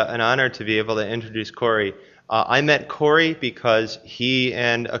really an honor to be able to introduce Corey. I met Corey because he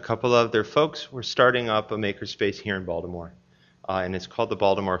and a couple of their folks were starting up a makerspace here in Baltimore, and it's called the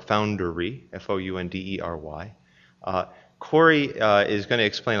Baltimore Foundery, Foundery. Corey is going to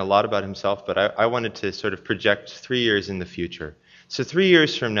explain a lot about himself, but I wanted to sort of project 3 years in the future. So 3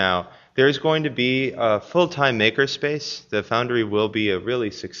 years from now, there's going to be a full-time makerspace. The Foundery will be a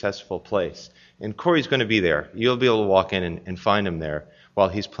really successful place, and Corey's going to be there. You'll be able to walk in and find him there while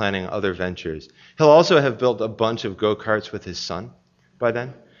he's planning other ventures. He'll also have built a bunch of go-karts with his son by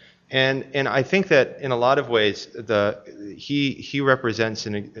then. And I think that in a lot of ways, he represents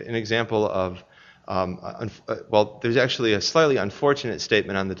an example of, there's actually a slightly unfortunate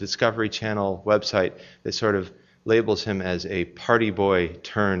statement on the Discovery Channel website that sort of labels him as a party boy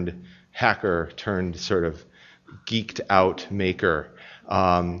turned hacker turned sort of geeked out maker.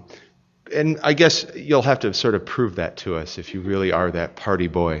 And I guess you'll have to sort of prove that to us if you really are that party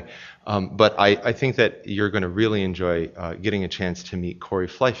boy. But I think that you're going to really enjoy getting a chance to meet Corey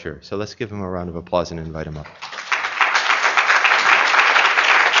Fleischer. So let's give him a round of applause and invite him up.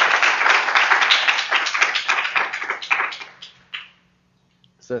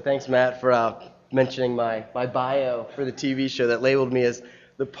 So thanks, Matt, for mentioning my bio for the TV show that labeled me as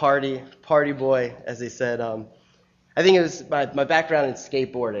the party boy, as they said. I think it was my background in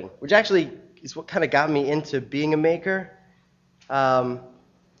skateboarding, which actually is what kind of got me into being a maker. All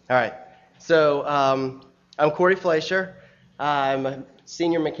right. So I'm Corey Fleischer. I'm a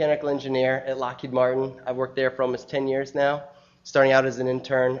senior mechanical engineer at Lockheed Martin. I've worked there for almost 10 years now. Starting out as an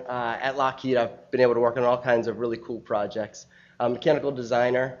intern at Lockheed, I've been able to work on all kinds of really cool projects. I'm a mechanical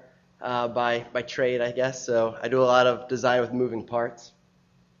designer by trade, I guess. So I do a lot of design with moving parts.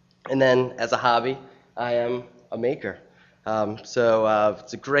 And then as a hobby, I am a maker. It's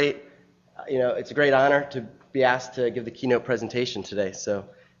a great, it's a great honor to be asked to give the keynote presentation today. So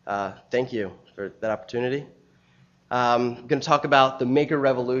thank you for that opportunity. I'm going to talk about the maker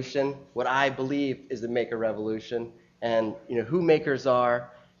revolution, what I believe is the maker revolution, and who makers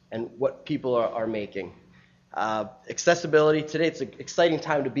are and what people are making. Accessibility today, it's an exciting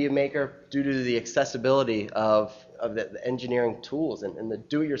time to be a maker due to the accessibility of the engineering tools and the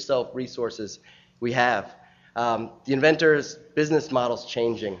do-it-yourself resources we have. The inventor's business model's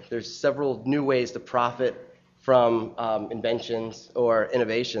changing. There's several new ways to profit from inventions or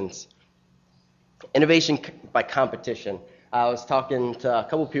innovations. Innovation by competition. I was talking to a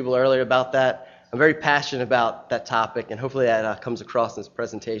couple people earlier about that. I'm very passionate about that topic, and hopefully that comes across in this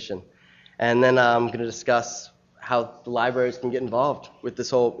presentation. And then I'm going to discuss how the libraries can get involved with this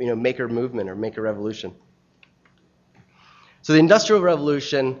whole maker movement or maker revolution. So the Industrial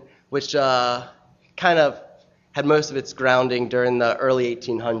Revolution, which kind of had most of its grounding during the early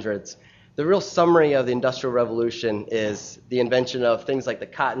 1800s. The real summary of the Industrial Revolution is the invention of things like the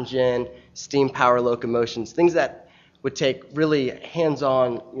cotton gin, steam power locomotions, things that would take really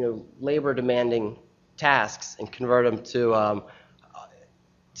hands-on, labor-demanding tasks and convert them to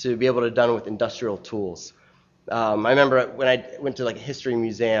be able to be done with industrial tools. I remember when I went to a history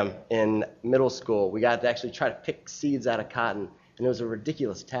museum in middle school, we got to actually try to pick seeds out of cotton, and it was a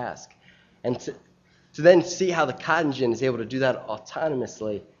ridiculous task. And to then see how the cotton gin is able to do that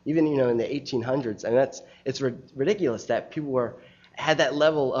autonomously, even in the 1800s, and it's ridiculous that people had that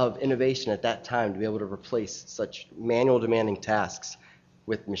level of innovation at that time to be able to replace such manual demanding tasks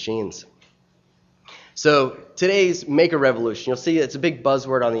with machines. So today's maker revolution, you'll see it's a big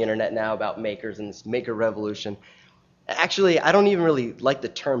buzzword on the internet now about makers and this maker revolution. Actually, I don't even really like the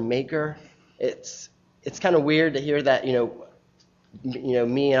term maker. It's kind of weird to hear that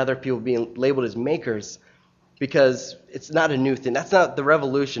me and other people being labeled as makers, because it's not a new thing. That's not the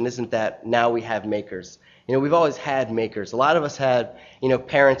revolution. Isn't that now we have makers? We've always had makers. A lot of us had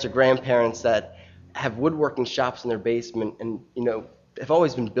parents or grandparents that have woodworking shops in their basement and have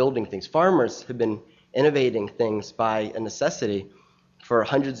always been building things. Farmers have been innovating things by a necessity for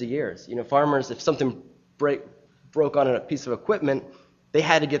hundreds of years. Farmers, if something broke on a piece of equipment, they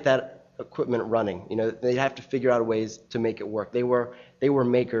had to get that equipment running. They'd have to figure out ways to make it work. They were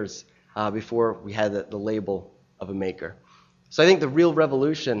makers before we had the label of a maker. So I think the real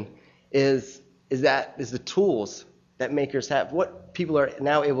revolution is the tools that makers have, what people are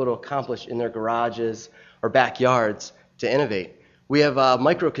now able to accomplish in their garages or backyards to innovate. We have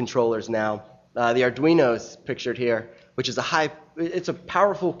microcontrollers now. The Arduino is pictured here, which is it's a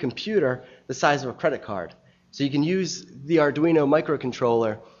powerful computer the size of a credit card. So you can use the Arduino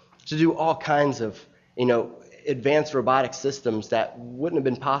microcontroller to do all kinds of, advanced robotic systems that wouldn't have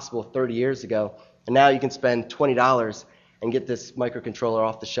been possible 30 years ago. And now you can spend $20 and get this microcontroller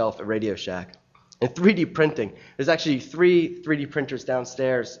off the shelf at Radio Shack. And 3D printing. There's actually 3 3D printers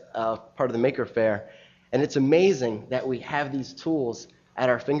downstairs, part of the Maker Fair. And it's amazing that we have these tools at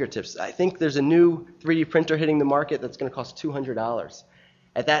our fingertips. I think there's a new 3D printer hitting the market that's going to cost $200.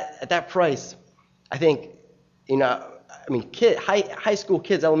 At that price, I think, high school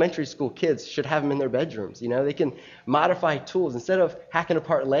kids, elementary school kids should have them in their bedrooms. They can modify tools instead of hacking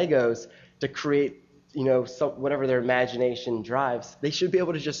apart Legos to create, whatever their imagination drives. They should be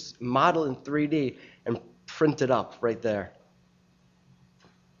able to just model in 3D and print it up right there.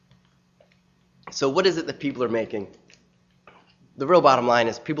 So what is it that people are making? The real bottom line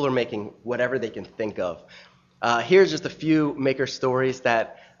is people are making whatever they can think of. Here's just a few maker stories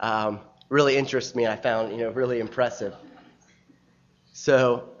that really interest me and I found really impressive.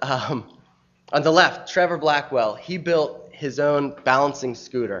 So on the left, Trevor Blackwell, he built his own balancing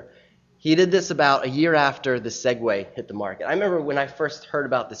scooter. He did this about a year after the Segway hit the market. I remember when I first heard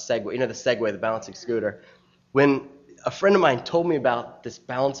about the Segway, the Segway, the balancing scooter, when a friend of mine told me about this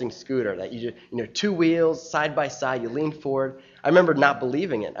balancing scooter that you just, 2 wheels, side by side, you lean forward. I remember not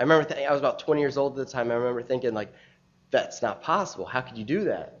believing it. I remember I was about 20 years old at the time. I remember thinking, like, that's not possible. How could you do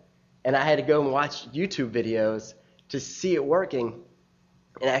that? And I had to go and watch YouTube videos to see it working,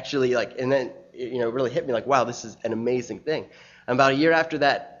 and actually, and then, it really hit me, like, wow, this is an amazing thing. And about a year after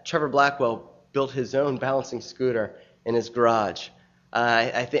that, Trevor Blackwell built his own balancing scooter in his garage.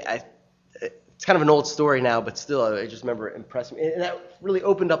 I think it's kind of an old story now, but still, I just remember it impressed me. And that really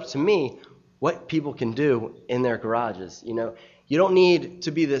opened up to me what people can do in their garages. You don't need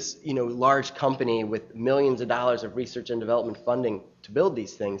to be this, large company with millions of dollars of research and development funding to build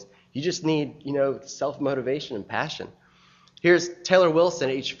these things. You just need, self-motivation and passion. Here's Taylor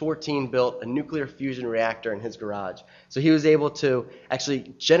Wilson, at age 14, built a nuclear fusion reactor in his garage. So he was able to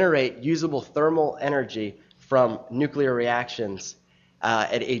actually generate usable thermal energy from nuclear reactions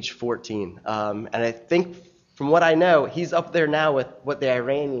at age 14. And I think, from what I know, he's up there now with what the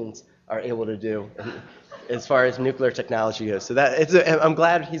Iranians are able to do as far as nuclear technology goes. So I'm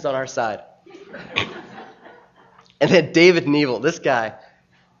glad he's on our side. And then David Neville, this guy's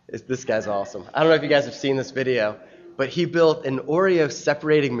awesome. I don't know if you guys have seen this video, but he built an Oreo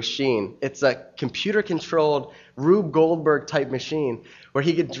separating machine. It's a computer-controlled Rube Goldberg type machine where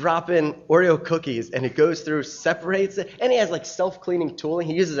he could drop in Oreo cookies and it goes through, separates it, and he has self-cleaning tooling.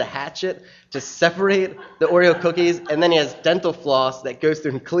 He uses a hatchet to separate the Oreo cookies, and then he has dental floss that goes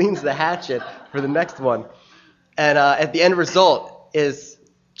through and cleans the hatchet for the next one. And at the end result is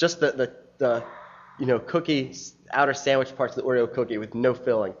just the cookie outer sandwich parts of the Oreo cookie with no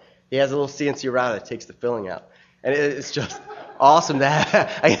filling. He has a little CNC router that takes the filling out. And it's just awesome to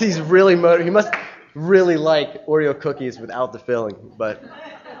have. I guess he's really motivated. He must really like Oreo cookies without the filling. But,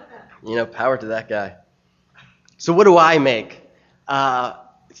 power to that guy. So what do I make?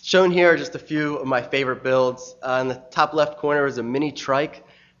 Shown here are just a few of my favorite builds. In the top left corner is a mini trike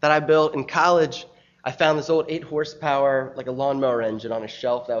that I built. In college, I found this old 8 horsepower, like a lawnmower engine on a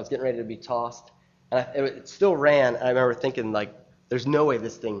shelf that was getting ready to be tossed. And it still ran. And I remember thinking, there's no way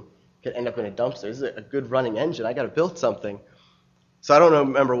this thing could end up in a dumpster. This is a good running engine. I got to build something. So I don't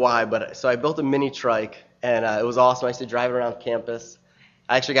remember why, but I built a mini trike, and it was awesome. I used to drive it around campus.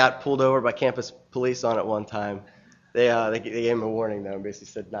 I actually got pulled over by campus police on it one time. They gave me a warning, though, and basically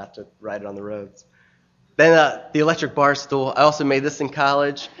said not to ride it on the roads. Then the electric bar stool. I also made this in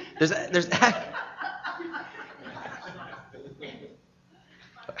college. There's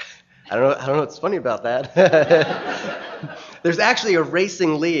I don't know what's funny about that. There's actually a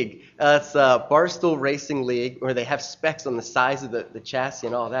racing league. It's a Barstool Racing League, where they have specs on the size of the chassis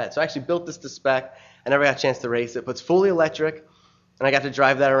and all that. So I actually built this to spec. I never got a chance to race it, but it's fully electric, and I got to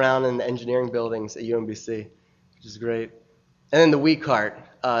drive that around in the engineering buildings at UMBC, which is great. And then the Wii Kart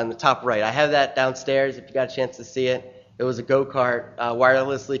in the top right. I have that downstairs if you got a chance to see it. It was a go-kart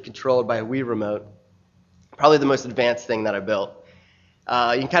wirelessly controlled by a Wii remote. Probably the most advanced thing that I built.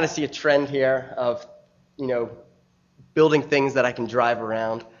 You can kind of see a trend here of, building things that I can drive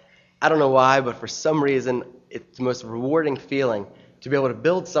around. I don't know why, but for some reason, it's the most rewarding feeling to be able to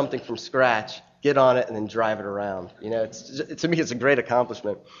build something from scratch, get on it, and then drive it around. To me, it's a great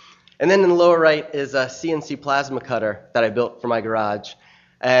accomplishment. And then in the lower right is a CNC plasma cutter that I built for my garage.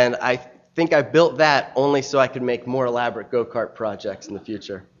 And I think I built that only so I could make more elaborate go-kart projects in the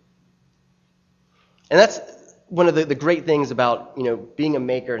future. And that's one of the great things about, being a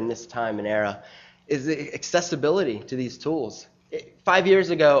maker in this time and era is the accessibility to these tools. 5 years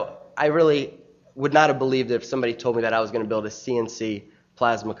ago, I really would not have believed it if somebody told me that I was going to build a CNC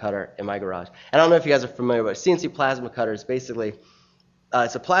plasma cutter in my garage. And I don't know if you guys are familiar, but a CNC plasma cutter is basically,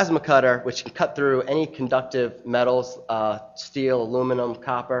 it's a plasma cutter which can cut through any conductive metals, steel, aluminum,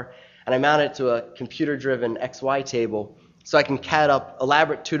 copper, and I mount it to a computer-driven XY table so I can CAD up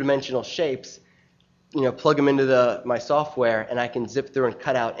elaborate two-dimensional shapes, plug them into my software, and I can zip through and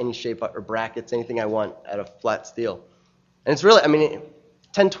cut out any shape or brackets, anything I want out of flat steel. And it's really,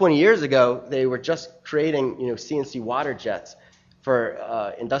 10, 20 years ago, they were just creating, CNC water jets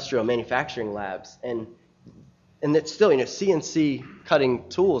for industrial manufacturing labs. And it's still, CNC cutting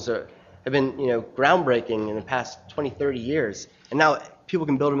tools have been, groundbreaking in the past 20, 30 years. And now people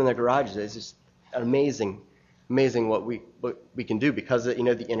can build them in their garages. It's just amazing what we can do because of,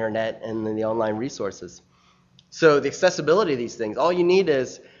 the internet and the online resources. So the accessibility of these things, all you need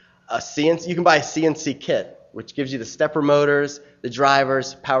is a CNC. You can buy a CNC kit, which gives you the stepper motors, the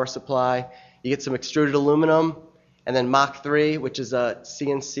drivers, power supply. You get some extruded aluminum, and then Mach 3, which is a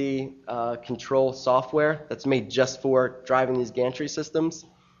CNC control software that's made just for driving these gantry systems.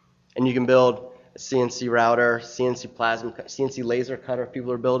 And you can build a CNC router, CNC plasma, CNC laser cutter if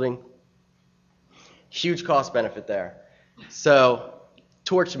people are building. Huge cost benefit there. So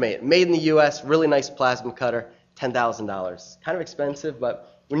Torchmate, made in the US, really nice plasma cutter, $10,000. Kind of expensive,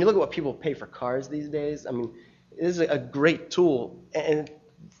 but when you look at what people pay for cars these days, I mean, it is a great tool and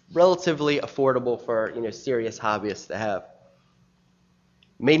relatively affordable for serious hobbyists to have.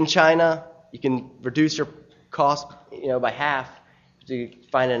 Made in China, you can reduce your cost by half to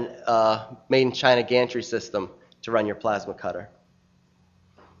find a made in China gantry system to run your plasma cutter.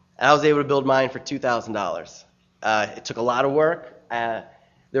 And I was able to build mine for $2,000. It took a lot of work.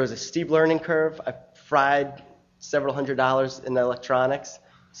 There was a steep learning curve. I fried several $100s in the electronics.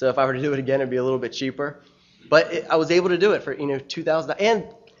 So if I were to do it again, it'd be a little bit cheaper. But I was able to do it for $2,000. And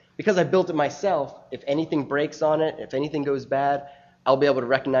because I built it myself, if anything breaks on it, if anything goes bad, I'll be able to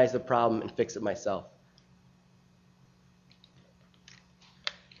recognize the problem and fix it myself.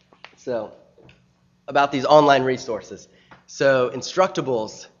 So about these online resources. So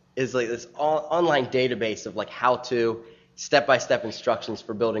Instructables is like this online database of like how-to, step-by-step instructions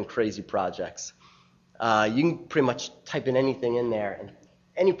for building crazy projects. You can pretty much type in anything in there, and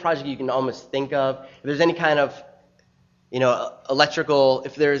any project you can almost think of. If there's any kind of,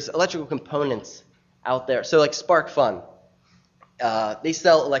 if there's electrical components out there, so like SparkFun, they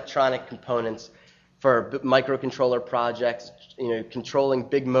sell electronic components for microcontroller projects, controlling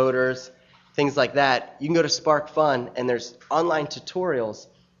big motors, things like that. You can go to SparkFun, and there's online tutorials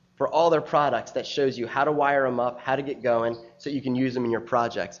for all their products that shows you how to wire them up, how to get going, so you can use them in your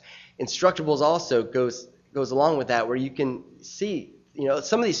projects. Instructables also goes along with that, where you can see,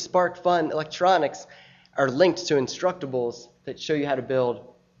 some of these SparkFun electronics are linked to Instructables that show you how to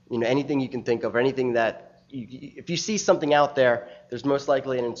build, anything you can think of, or anything that, if you see something out there, there's most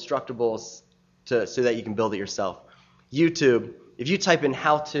likely an Instructables so that you can build it yourself. YouTube, if you type in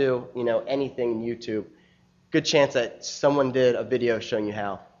how to, anything in YouTube, good chance that someone did a video showing you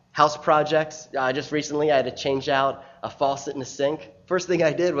how. House projects, just recently I had to change out a faucet in a sink. First thing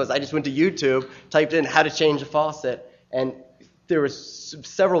I did was I just went to YouTube, typed in how to change a faucet, and there was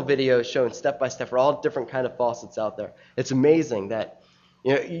several videos showing step-by-step for all different kind of faucets out there. It's amazing that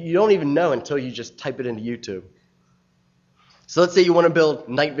you don't even know until you just type it into YouTube. So let's say you want to build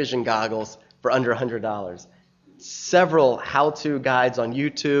night vision goggles for under $100. Several how-to guides on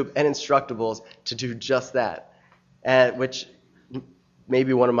YouTube and Instructables to do just that, which may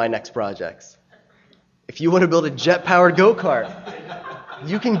be one of my next projects. If you want to build a jet-powered go-kart,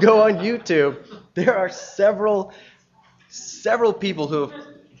 you can go on YouTube. There are several people who have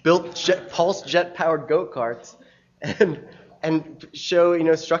built pulse jet-powered go-karts and show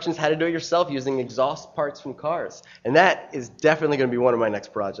instructions how to do it yourself using exhaust parts from cars. And that is definitely going to be one of my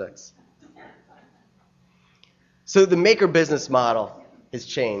next projects. So the maker business model has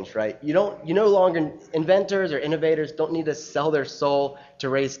changed, right? You no longer, inventors or innovators don't need to sell their soul to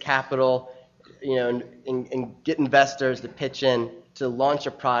raise capital, and get investors to pitch in to launch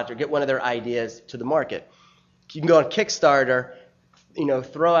a project or get one of their ideas to the market. You can go on Kickstarter,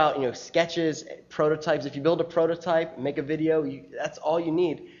 throw out, sketches, prototypes. If you build a prototype, make a video, that's all you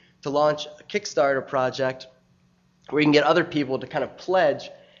need to launch a Kickstarter project where you can get other people to kind of pledge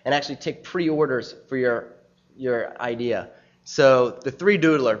and actually take pre-orders for your idea. So the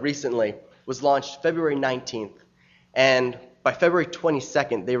 3Doodler recently was launched February 19th, and by February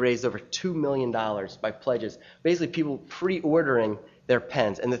 22nd, they raised over $2 million by pledges. Basically, people pre-ordering their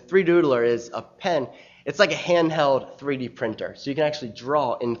pens. And the 3Doodler is a pen. It's like a handheld 3D printer, so you can actually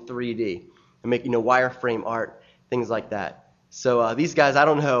draw in 3D and make wireframe art, things like that. So these guys, I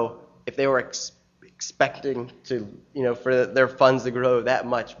don't know if they were expecting to for their funds to grow that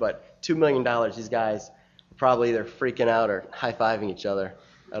much, but $2 million, these guys probably either freaking out or high-fiving each other.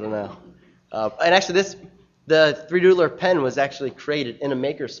 I don't know. And actually, the 3Doodler pen was actually created in a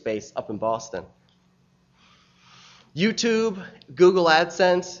makerspace up in Boston. YouTube, Google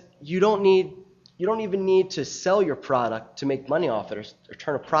AdSense, you don't even need to sell your product to make money off it or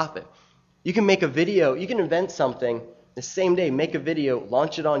turn a profit. You can make a video, you can invent something the same day, make a video,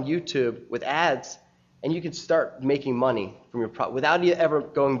 launch it on YouTube with ads, and you can start making money from your product without you ever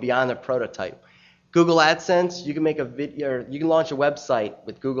going beyond the prototype. Google AdSense, you can make a video, you can launch a website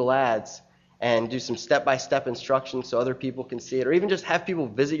with Google Ads and do some step-by-step instructions so other people can see it, or even just have people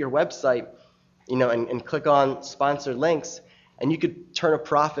visit your website, and click on sponsored links, and you could turn a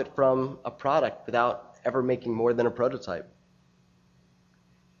profit from a product without ever making more than a prototype.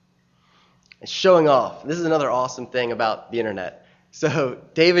 It's showing off. This is another awesome thing about the internet. So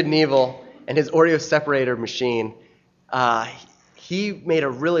David Neville and his Oreo separator machine, he made a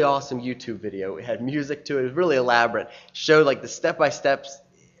really awesome YouTube video. It had music to it. It was really elaborate. It showed like the step-by-steps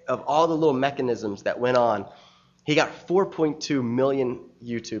of all the little mechanisms that went on, he got 4.2 million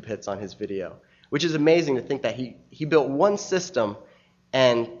YouTube hits on his video, which is amazing to think that he built one system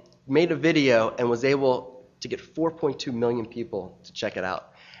and made a video and was able to get 4.2 million people to check it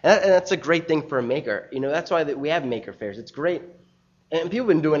out. And that's a great thing for a maker. That's why we have maker fairs. It's great. And people have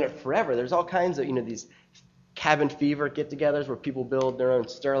been doing it forever. There's all kinds of, these cabin fever get-togethers where people build their own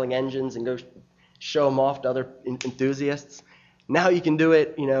Stirling engines and go show them off to other enthusiasts. Now you can do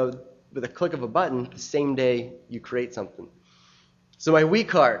it, with a click of a button the same day you create something. So my Wii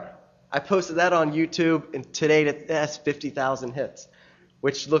card, I posted that on YouTube, and today it has 50,000 hits,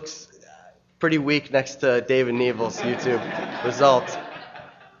 which looks pretty weak next to David Neville's YouTube results.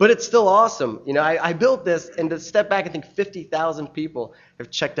 But it's still awesome. I built this, and to step back, I think 50,000 people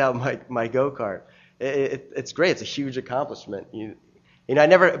have checked out my go-kart. It's great. It's a huge accomplishment.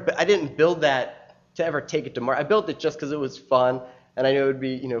 I didn't build that to ever take it to market. I built it just because it was fun, and I knew it would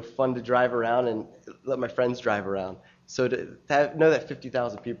be fun to drive around and let my friends drive around. So to know that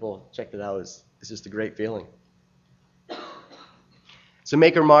 50,000 people checked it out is just a great feeling. So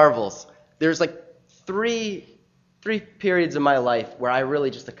Maker Marvels. There's like three periods of my life where I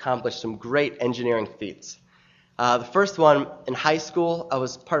really just accomplished some great engineering feats. The first one, in high school, I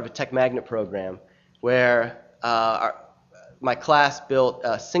was part of a tech magnet program where my class built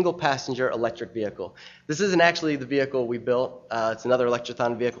a single-passenger electric vehicle. This isn't actually the vehicle we built. It's another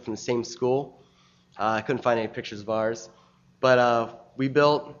Electrothon vehicle from the same school. I couldn't find any pictures of ours. But we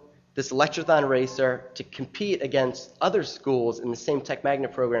built this Electrothon racer to compete against other schools in the same tech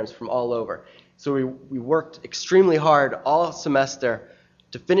magnet programs from all over. So we worked extremely hard all semester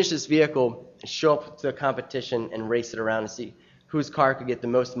to finish this vehicle and show up to a competition and race it around and see whose car could get the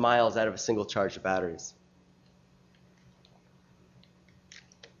most miles out of a single charge of batteries.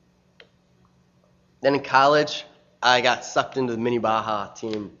 Then in college, I got sucked into the Mini Baja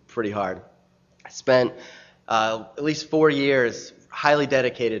team pretty hard. I spent at least 4 years highly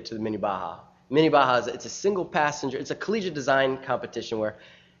dedicated to the Mini Baja. Mini Baja, it's a single passenger, it's a collegiate design competition where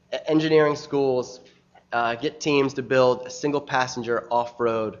engineering schools get teams to build a single passenger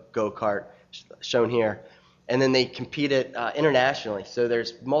off-road go-kart, shown here, and then they compete it internationally. So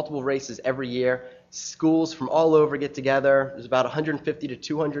there's multiple races every year. Schools from all over get together. There's about 150 to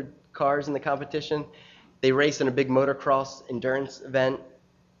 200 cars in the competition. They race in a big motocross endurance event,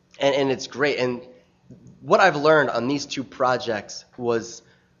 and it's great. And what I've learned on these two projects was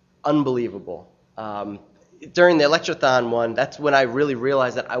unbelievable. During the Electrothon one, that's when I really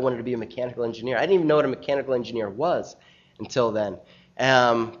realized that I wanted to be a mechanical engineer. I didn't even know what a mechanical engineer was until then.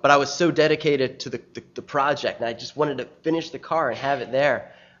 But I was so dedicated to the project, and I just wanted to finish the car and have it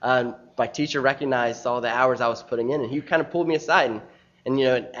there. My teacher recognized all the hours I was putting in, and he kind of pulled me aside and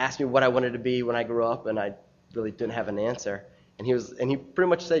asked me what I wanted to be when I grew up, and I really didn't have an answer. And he pretty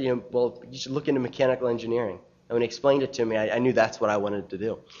much said, well, you should look into mechanical engineering. And when he explained it to me, I knew that's what I wanted to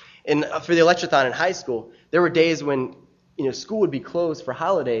do. And for the Electrothon in high school, there were days when school would be closed for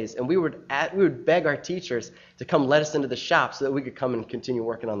holidays, and we would beg our teachers to come let us into the shop so that we could come and continue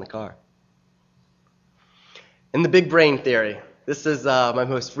working on the car. And the big brain theory. This is my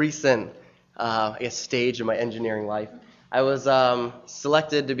most recent, stage in my engineering life. I was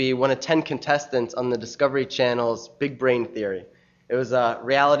selected to be one of 10 contestants on the Discovery Channel's Big Brain Theory. It was a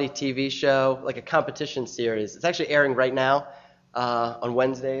reality TV show, like a competition series. It's actually airing right now on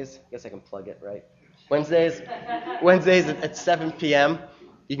Wednesdays. I guess I can plug it, right? Wednesdays at 7 p.m.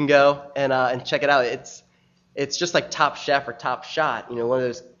 You can go and check it out. It's just like Top Chef or Top Shot, one of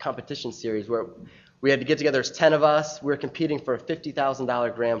those competition series where we had to get together as 10 of us. We were competing for a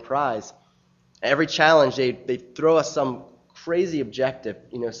 $50,000 grand prize. Every challenge, they'd throw us some crazy objective,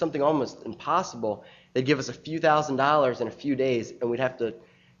 something almost impossible. They'd give us a few $1,000s in a few days, and we'd have to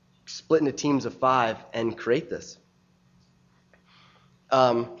split into teams of 5 and create this.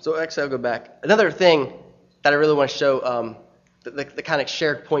 So actually, I'll go back. Another thing that I really want to show, the kind of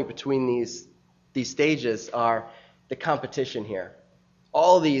shared point between these stages are the competition here.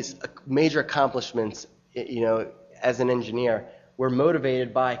 All these major accomplishments, as an engineer, were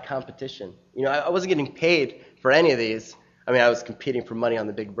motivated by competition. I wasn't getting paid for any of these. I mean, I was competing for money on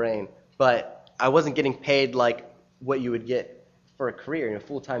the big brain, but I wasn't getting paid like what you would get for a career,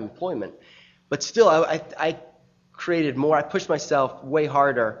 full-time employment. But still, I created more. I pushed myself way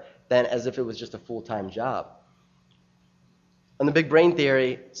harder than as if it was just a full-time job. On the big brain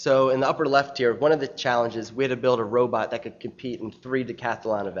theory, so in the upper left here, one of the challenges, we had to build a robot that could compete in 3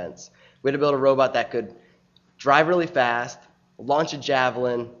 decathlon events. We had to build a robot that could drive really fast, launch a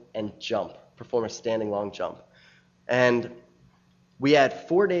javelin, and jump, perform a standing long jump. And we had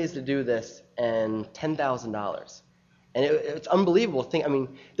 4 days to do this and $10,000. And it's unbelievable. I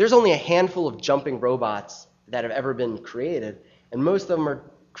mean, there's only a handful of jumping robots that have ever been created, and most of them are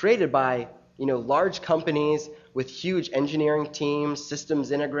created by large companies with huge engineering teams,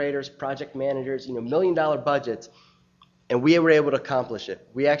 systems integrators, project managers, million-dollar budgets, and we were able to accomplish it.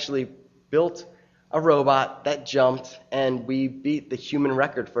 We actually built a robot that jumped, and we beat the human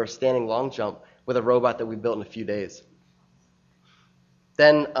record for a standing long jump with a robot that we built in a few days.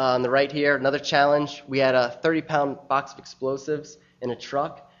 Then on the right here, another challenge. We had a 30-pound box of explosives in a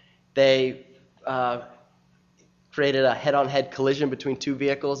truck. They created a head-on-head collision between two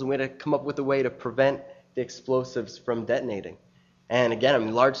vehicles, and we had to come up with a way to prevent the explosives from detonating. And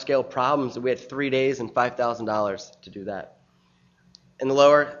again, large-scale problems. We had 3 days and $5,000 to do that. In the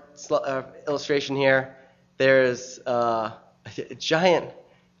lower illustration here, there's a giant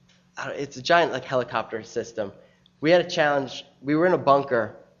like helicopter system. We had a challenge. We were in a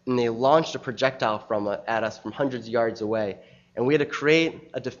bunker, and they launched a projectile at us from hundreds of yards away. And we had to create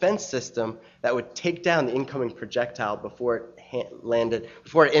a defense system that would take down the incoming projectile before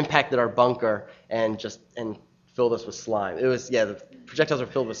it impacted our bunker and filled us with slime. The projectiles were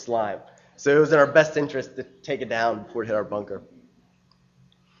filled with slime. So it was in our best interest to take it down before it hit our bunker.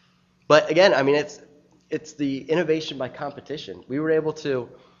 But again, I mean, it's the innovation by competition. We were able to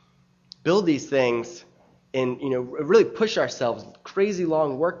build these things and really push ourselves crazy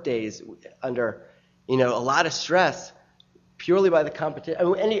long work days under a lot of stress purely by the competition. I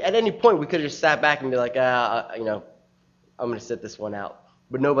mean, at any point we could have just sat back and be like, I'm going to sit this one out.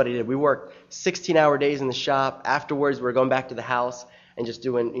 But nobody did. We worked 16-hour days in the shop. Afterwards, we were going back to the house and just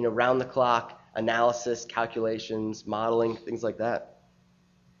doing round-the-clock analysis, calculations, modeling, things like that.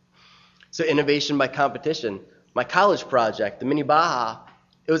 So innovation by competition. My college project, the Mini Baja,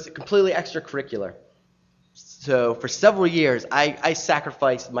 it was completely extracurricular. So for several years, I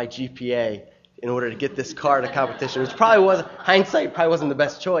sacrificed my GPA in order to get this car to competition, which hindsight probably wasn't the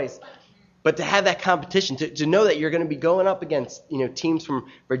best choice. But to have that competition, to know that you're going to be going up against teams from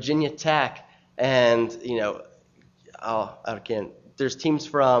Virginia Tech and there's teams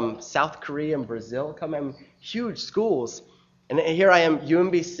from South Korea and Brazil coming, huge schools. And here I am,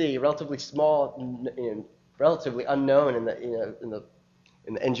 UMBC, relatively small, relatively unknown in the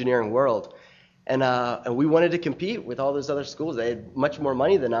engineering world, and we wanted to compete with all those other schools. They had much more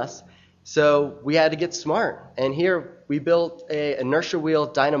money than us, so we had to get smart. And here we built an inertia wheel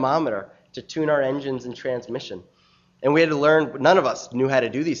dynamometer to tune our engines and transmission. And we had to learn. None of us knew how to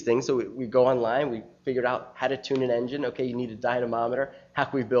do these things, so we go online. We figured out how to tune an engine. Okay, you need a dynamometer. How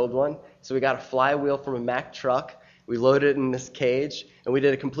can we build one? So we got a flywheel from a Mack truck. We loaded it in this cage, and we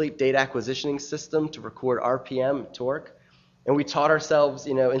did a complete data acquisitioning system to record RPM and torque. And we taught ourselves,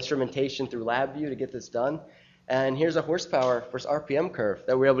 instrumentation through LabVIEW to get this done. And here's a horsepower versus RPM curve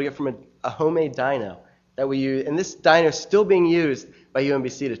that we were able to get from a homemade dyno that we use. And this dyno is still being used by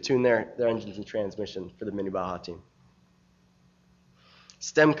UMBC to tune their engines and transmission for the Mini Baja team.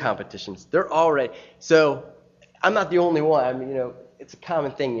 STEM competitions, they're already. So I'm not the only one. I mean, it's a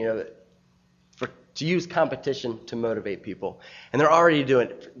common thing, to use competition to motivate people. And they're already doing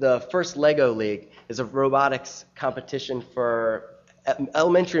it. The first Lego League is a robotics competition for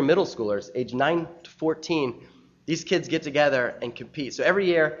elementary and middle schoolers, age 9 to 14. These kids get together and compete. So every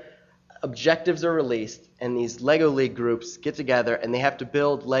year, objectives are released, and these Lego League groups get together, and they have to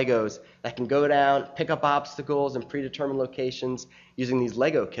build Legos that can go down, pick up obstacles in predetermined locations using these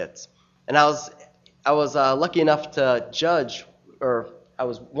Lego kits. And I was lucky enough to judge, or I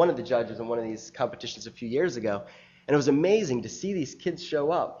was one of the judges in one of these competitions a few years ago, and it was amazing to see these kids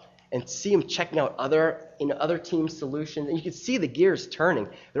show up and see them checking out other team solutions, and you could see the gears turning.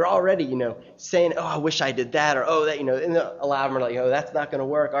 They're already, saying, "Oh, I wish I did that," or "Oh, that," in the lab, we're like, "Oh, that's not going to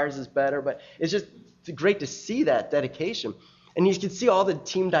work. Ours is better." But it's just great to see that dedication, and you can see all the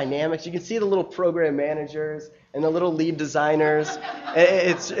team dynamics. You can see the little program managers and the little lead designers.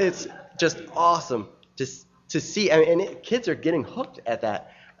 It's just awesome to see. I mean, and kids are getting hooked at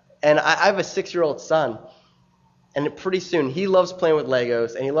that. And I have a 6-year-old son, and pretty soon he loves playing with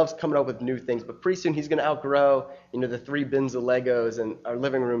Legos and he loves coming up with new things. But pretty soon he's going to outgrow, the 3 bins of Legos in our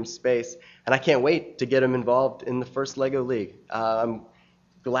living room space. And I can't wait to get him involved in the first Lego League. I'm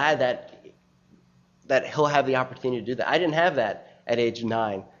glad that he'll have the opportunity to do that. I didn't have that at age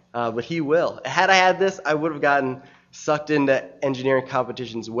 9, but he will. Had I had this, I would have gotten sucked into engineering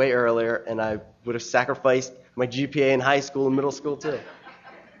competitions way earlier, and I would have sacrificed my GPA in high school and middle school too.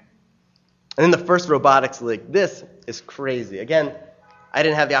 And then the first robotics league. This is crazy. Again, I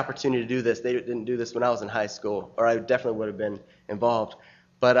didn't have the opportunity to do this. They didn't do this when I was in high school, or I definitely would have been involved.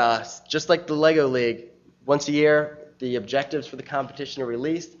 But just like the Lego League, once a year, the objectives for the competition are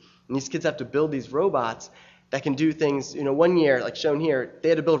released, and these kids have to build these robots. that can do things. One year, like shown here, they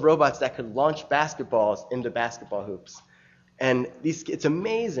had to build robots that could launch basketballs into basketball hoops. And it's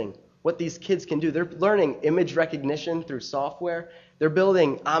amazing what these kids can do. They're learning image recognition through software. They're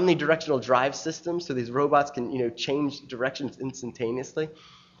building omnidirectional drive systems so these robots can, change directions instantaneously.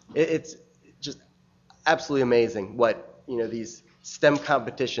 It's just absolutely amazing what, these STEM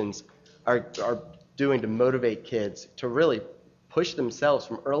competitions are doing to motivate kids to really push themselves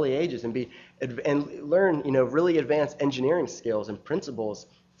from early ages and learn, really advanced engineering skills and principles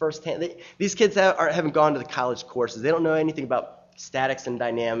firsthand. These kids haven't gone to the college courses. They don't know anything about statics and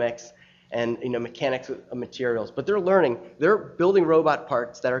dynamics and mechanics of materials, but they're building robot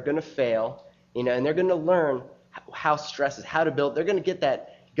parts that are going to fail, and they're going to learn how stress is, how to build. They're going to get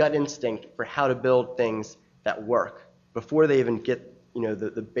that gut instinct for how to build things that work before they even get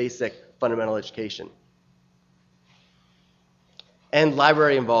the basic fundamental education. And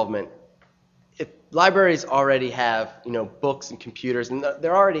library involvement. If libraries already have books and computers, and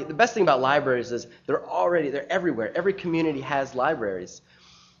the best thing about libraries is they're everywhere. Every community has libraries.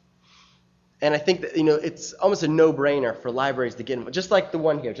 And I think that it's almost a no-brainer for libraries to get involved. Just like the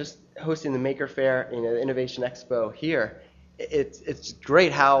one here, just hosting the Maker Faire, the Innovation Expo here. It's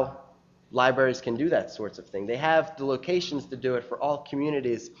great how libraries can do that sorts of thing. They have the locations to do it for all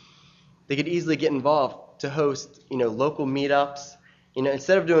communities. They could easily get involved to host local meetups.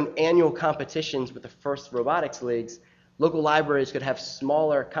 Instead of doing annual competitions with the FIRST robotics leagues, local libraries could have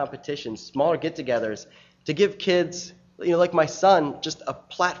smaller competitions, smaller get-togethers to give kids, like my son, just a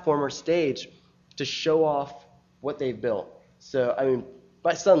platform or stage to show off what they've built. So,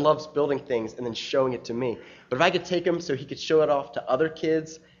 my son loves building things and then showing it to me. But if I could take him so he could show it off to other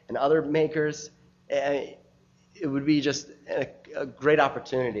kids and other makers, it would be just a great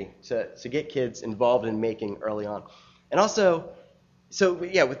opportunity to get kids involved in making early on. And also,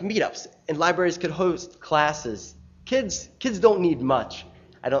 with meetups, and libraries could host classes. Kids don't need much,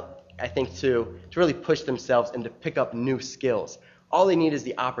 I think, to really push themselves and to pick up new skills. All they need is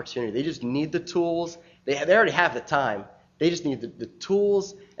the opportunity. They just need the tools. They already have the time. They just need the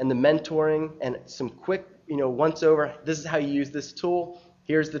tools and the mentoring and some quick, once over, this is how you use this tool.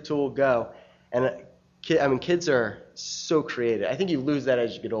 Here's the tool, go. And kids are so creative. I think you lose that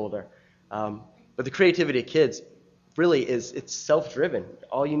as you get older. But the creativity of kids really it's self-driven.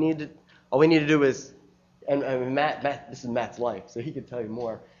 All we need to do is, and Matt, this is Matt's life, so he could tell you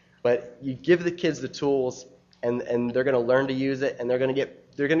more. But you give the kids the tools, and they're going to learn to use it, and they're going to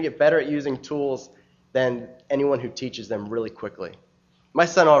get better at using tools than anyone who teaches them really quickly. My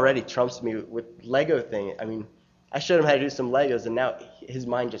son already trumps me with Lego thing. I showed him how to do some Legos, and now his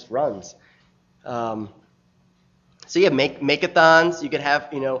mind just runs. Make-a-thons. You could have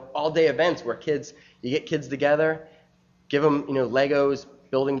all-day events where you get kids together, give them Legos,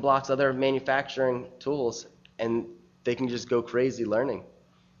 building blocks, other manufacturing tools, and they can just go crazy learning.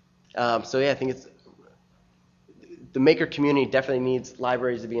 I think the maker community definitely needs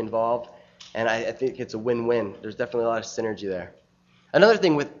libraries to be involved, and I think it's a win-win. There's definitely a lot of synergy there. Another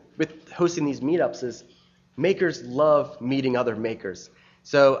thing with hosting these meetups is makers love meeting other makers.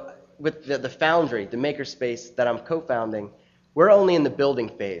 So with the Foundry, the makerspace that I'm co-founding, we're only in the building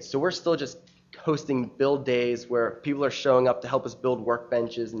phase. So we're still just hosting build days where people are showing up to help us build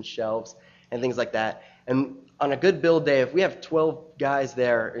workbenches and shelves and things like that. And on a good build day, if we have 12 guys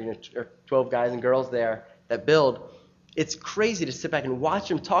there, or 12 guys and girls there that build, it's crazy to sit back and watch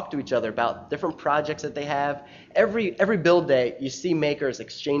them talk to each other about different projects that they have. Every build day, you see makers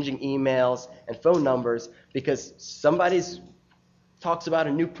exchanging emails and phone numbers because somebody's talks about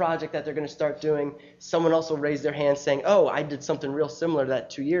a new project that they're going to start doing. Someone else will raise their hand saying, oh, I did something real similar to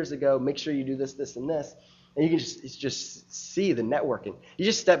that 2 years ago. Make sure you do this, this, and this. And you can just see the networking. You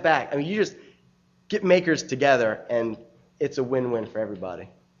just step back. You just get makers together, and it's a win-win for everybody.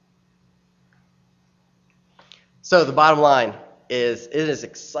 So the bottom line is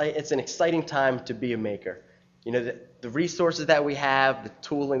it's an exciting time to be a maker. The resources that we have, the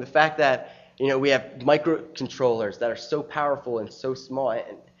tooling, the fact that we have microcontrollers that are so powerful and so small.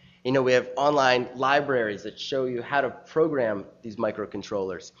 And we have online libraries that show you how to program these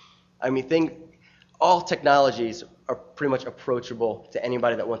microcontrollers. All technologies are pretty much approachable to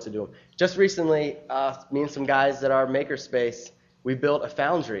anybody that wants to do them. Just recently, me and some guys at our makerspace, we built a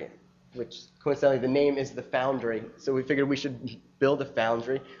foundry, which coincidentally the name is the Foundry. So we figured we should build a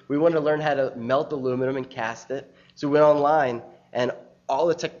foundry. We wanted to learn how to melt aluminum and cast it. So we went online, and all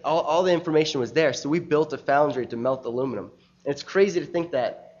the information was there. So we built a foundry to melt aluminum. And it's crazy to think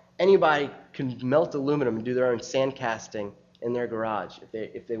that anybody can melt aluminum and do their own sand casting in their garage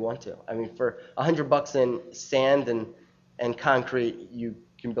if they want to. For $100 in sand and concrete, you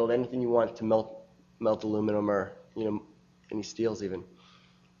can build anything you want to melt melt aluminum or any steels even.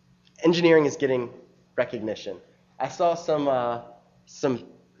 Engineering is getting recognition. I saw some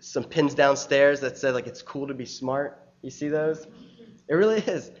pins downstairs that said like it's cool to be smart. You see those? It really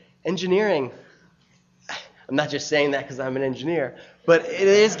is. Engineering. I'm not just saying that because I'm an engineer, but it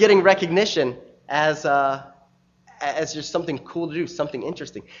is getting recognition as just something cool to do, something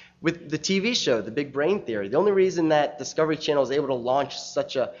interesting. With the TV show, The Big Brain Theory, the only reason that Discovery Channel was able to launch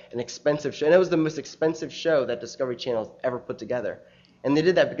such an expensive show, and it was the most expensive show that Discovery Channel has ever put together, and they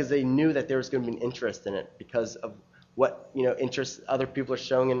did that because they knew that there was going to be an interest in it because of what interests other people are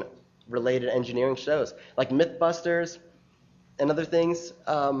showing in related engineering shows, like Mythbusters and other things.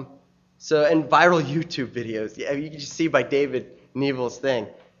 And viral YouTube videos. Yeah, you can just see by David Neville's thing.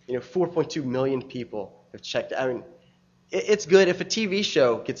 4.2 million people have checked. I mean, it's good if a TV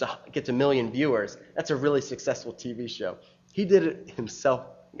show gets a million viewers. That's a really successful TV show. He did it himself.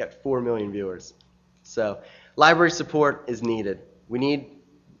 He got 4 million viewers. So library support is needed.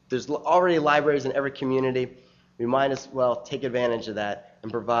 There's already libraries in every community. We might as well take advantage of that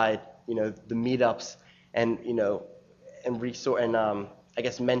and provide, the meetups and I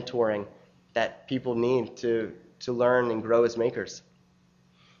guess mentoring that people need to learn and grow as makers.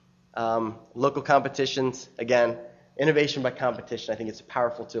 Local competitions, again, innovation by competition. I think it's a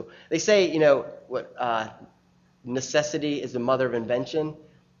powerful tool. They say, necessity is the mother of invention,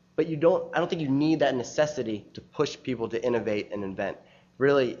 but I don't think you need that necessity to push people to innovate and invent.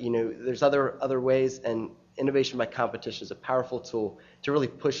 Really, there's other ways, and innovation by competition is a powerful tool to really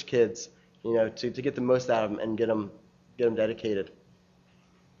push kids, to get the most out of them and get them dedicated.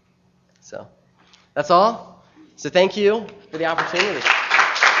 So that's all. So thank you for the opportunity.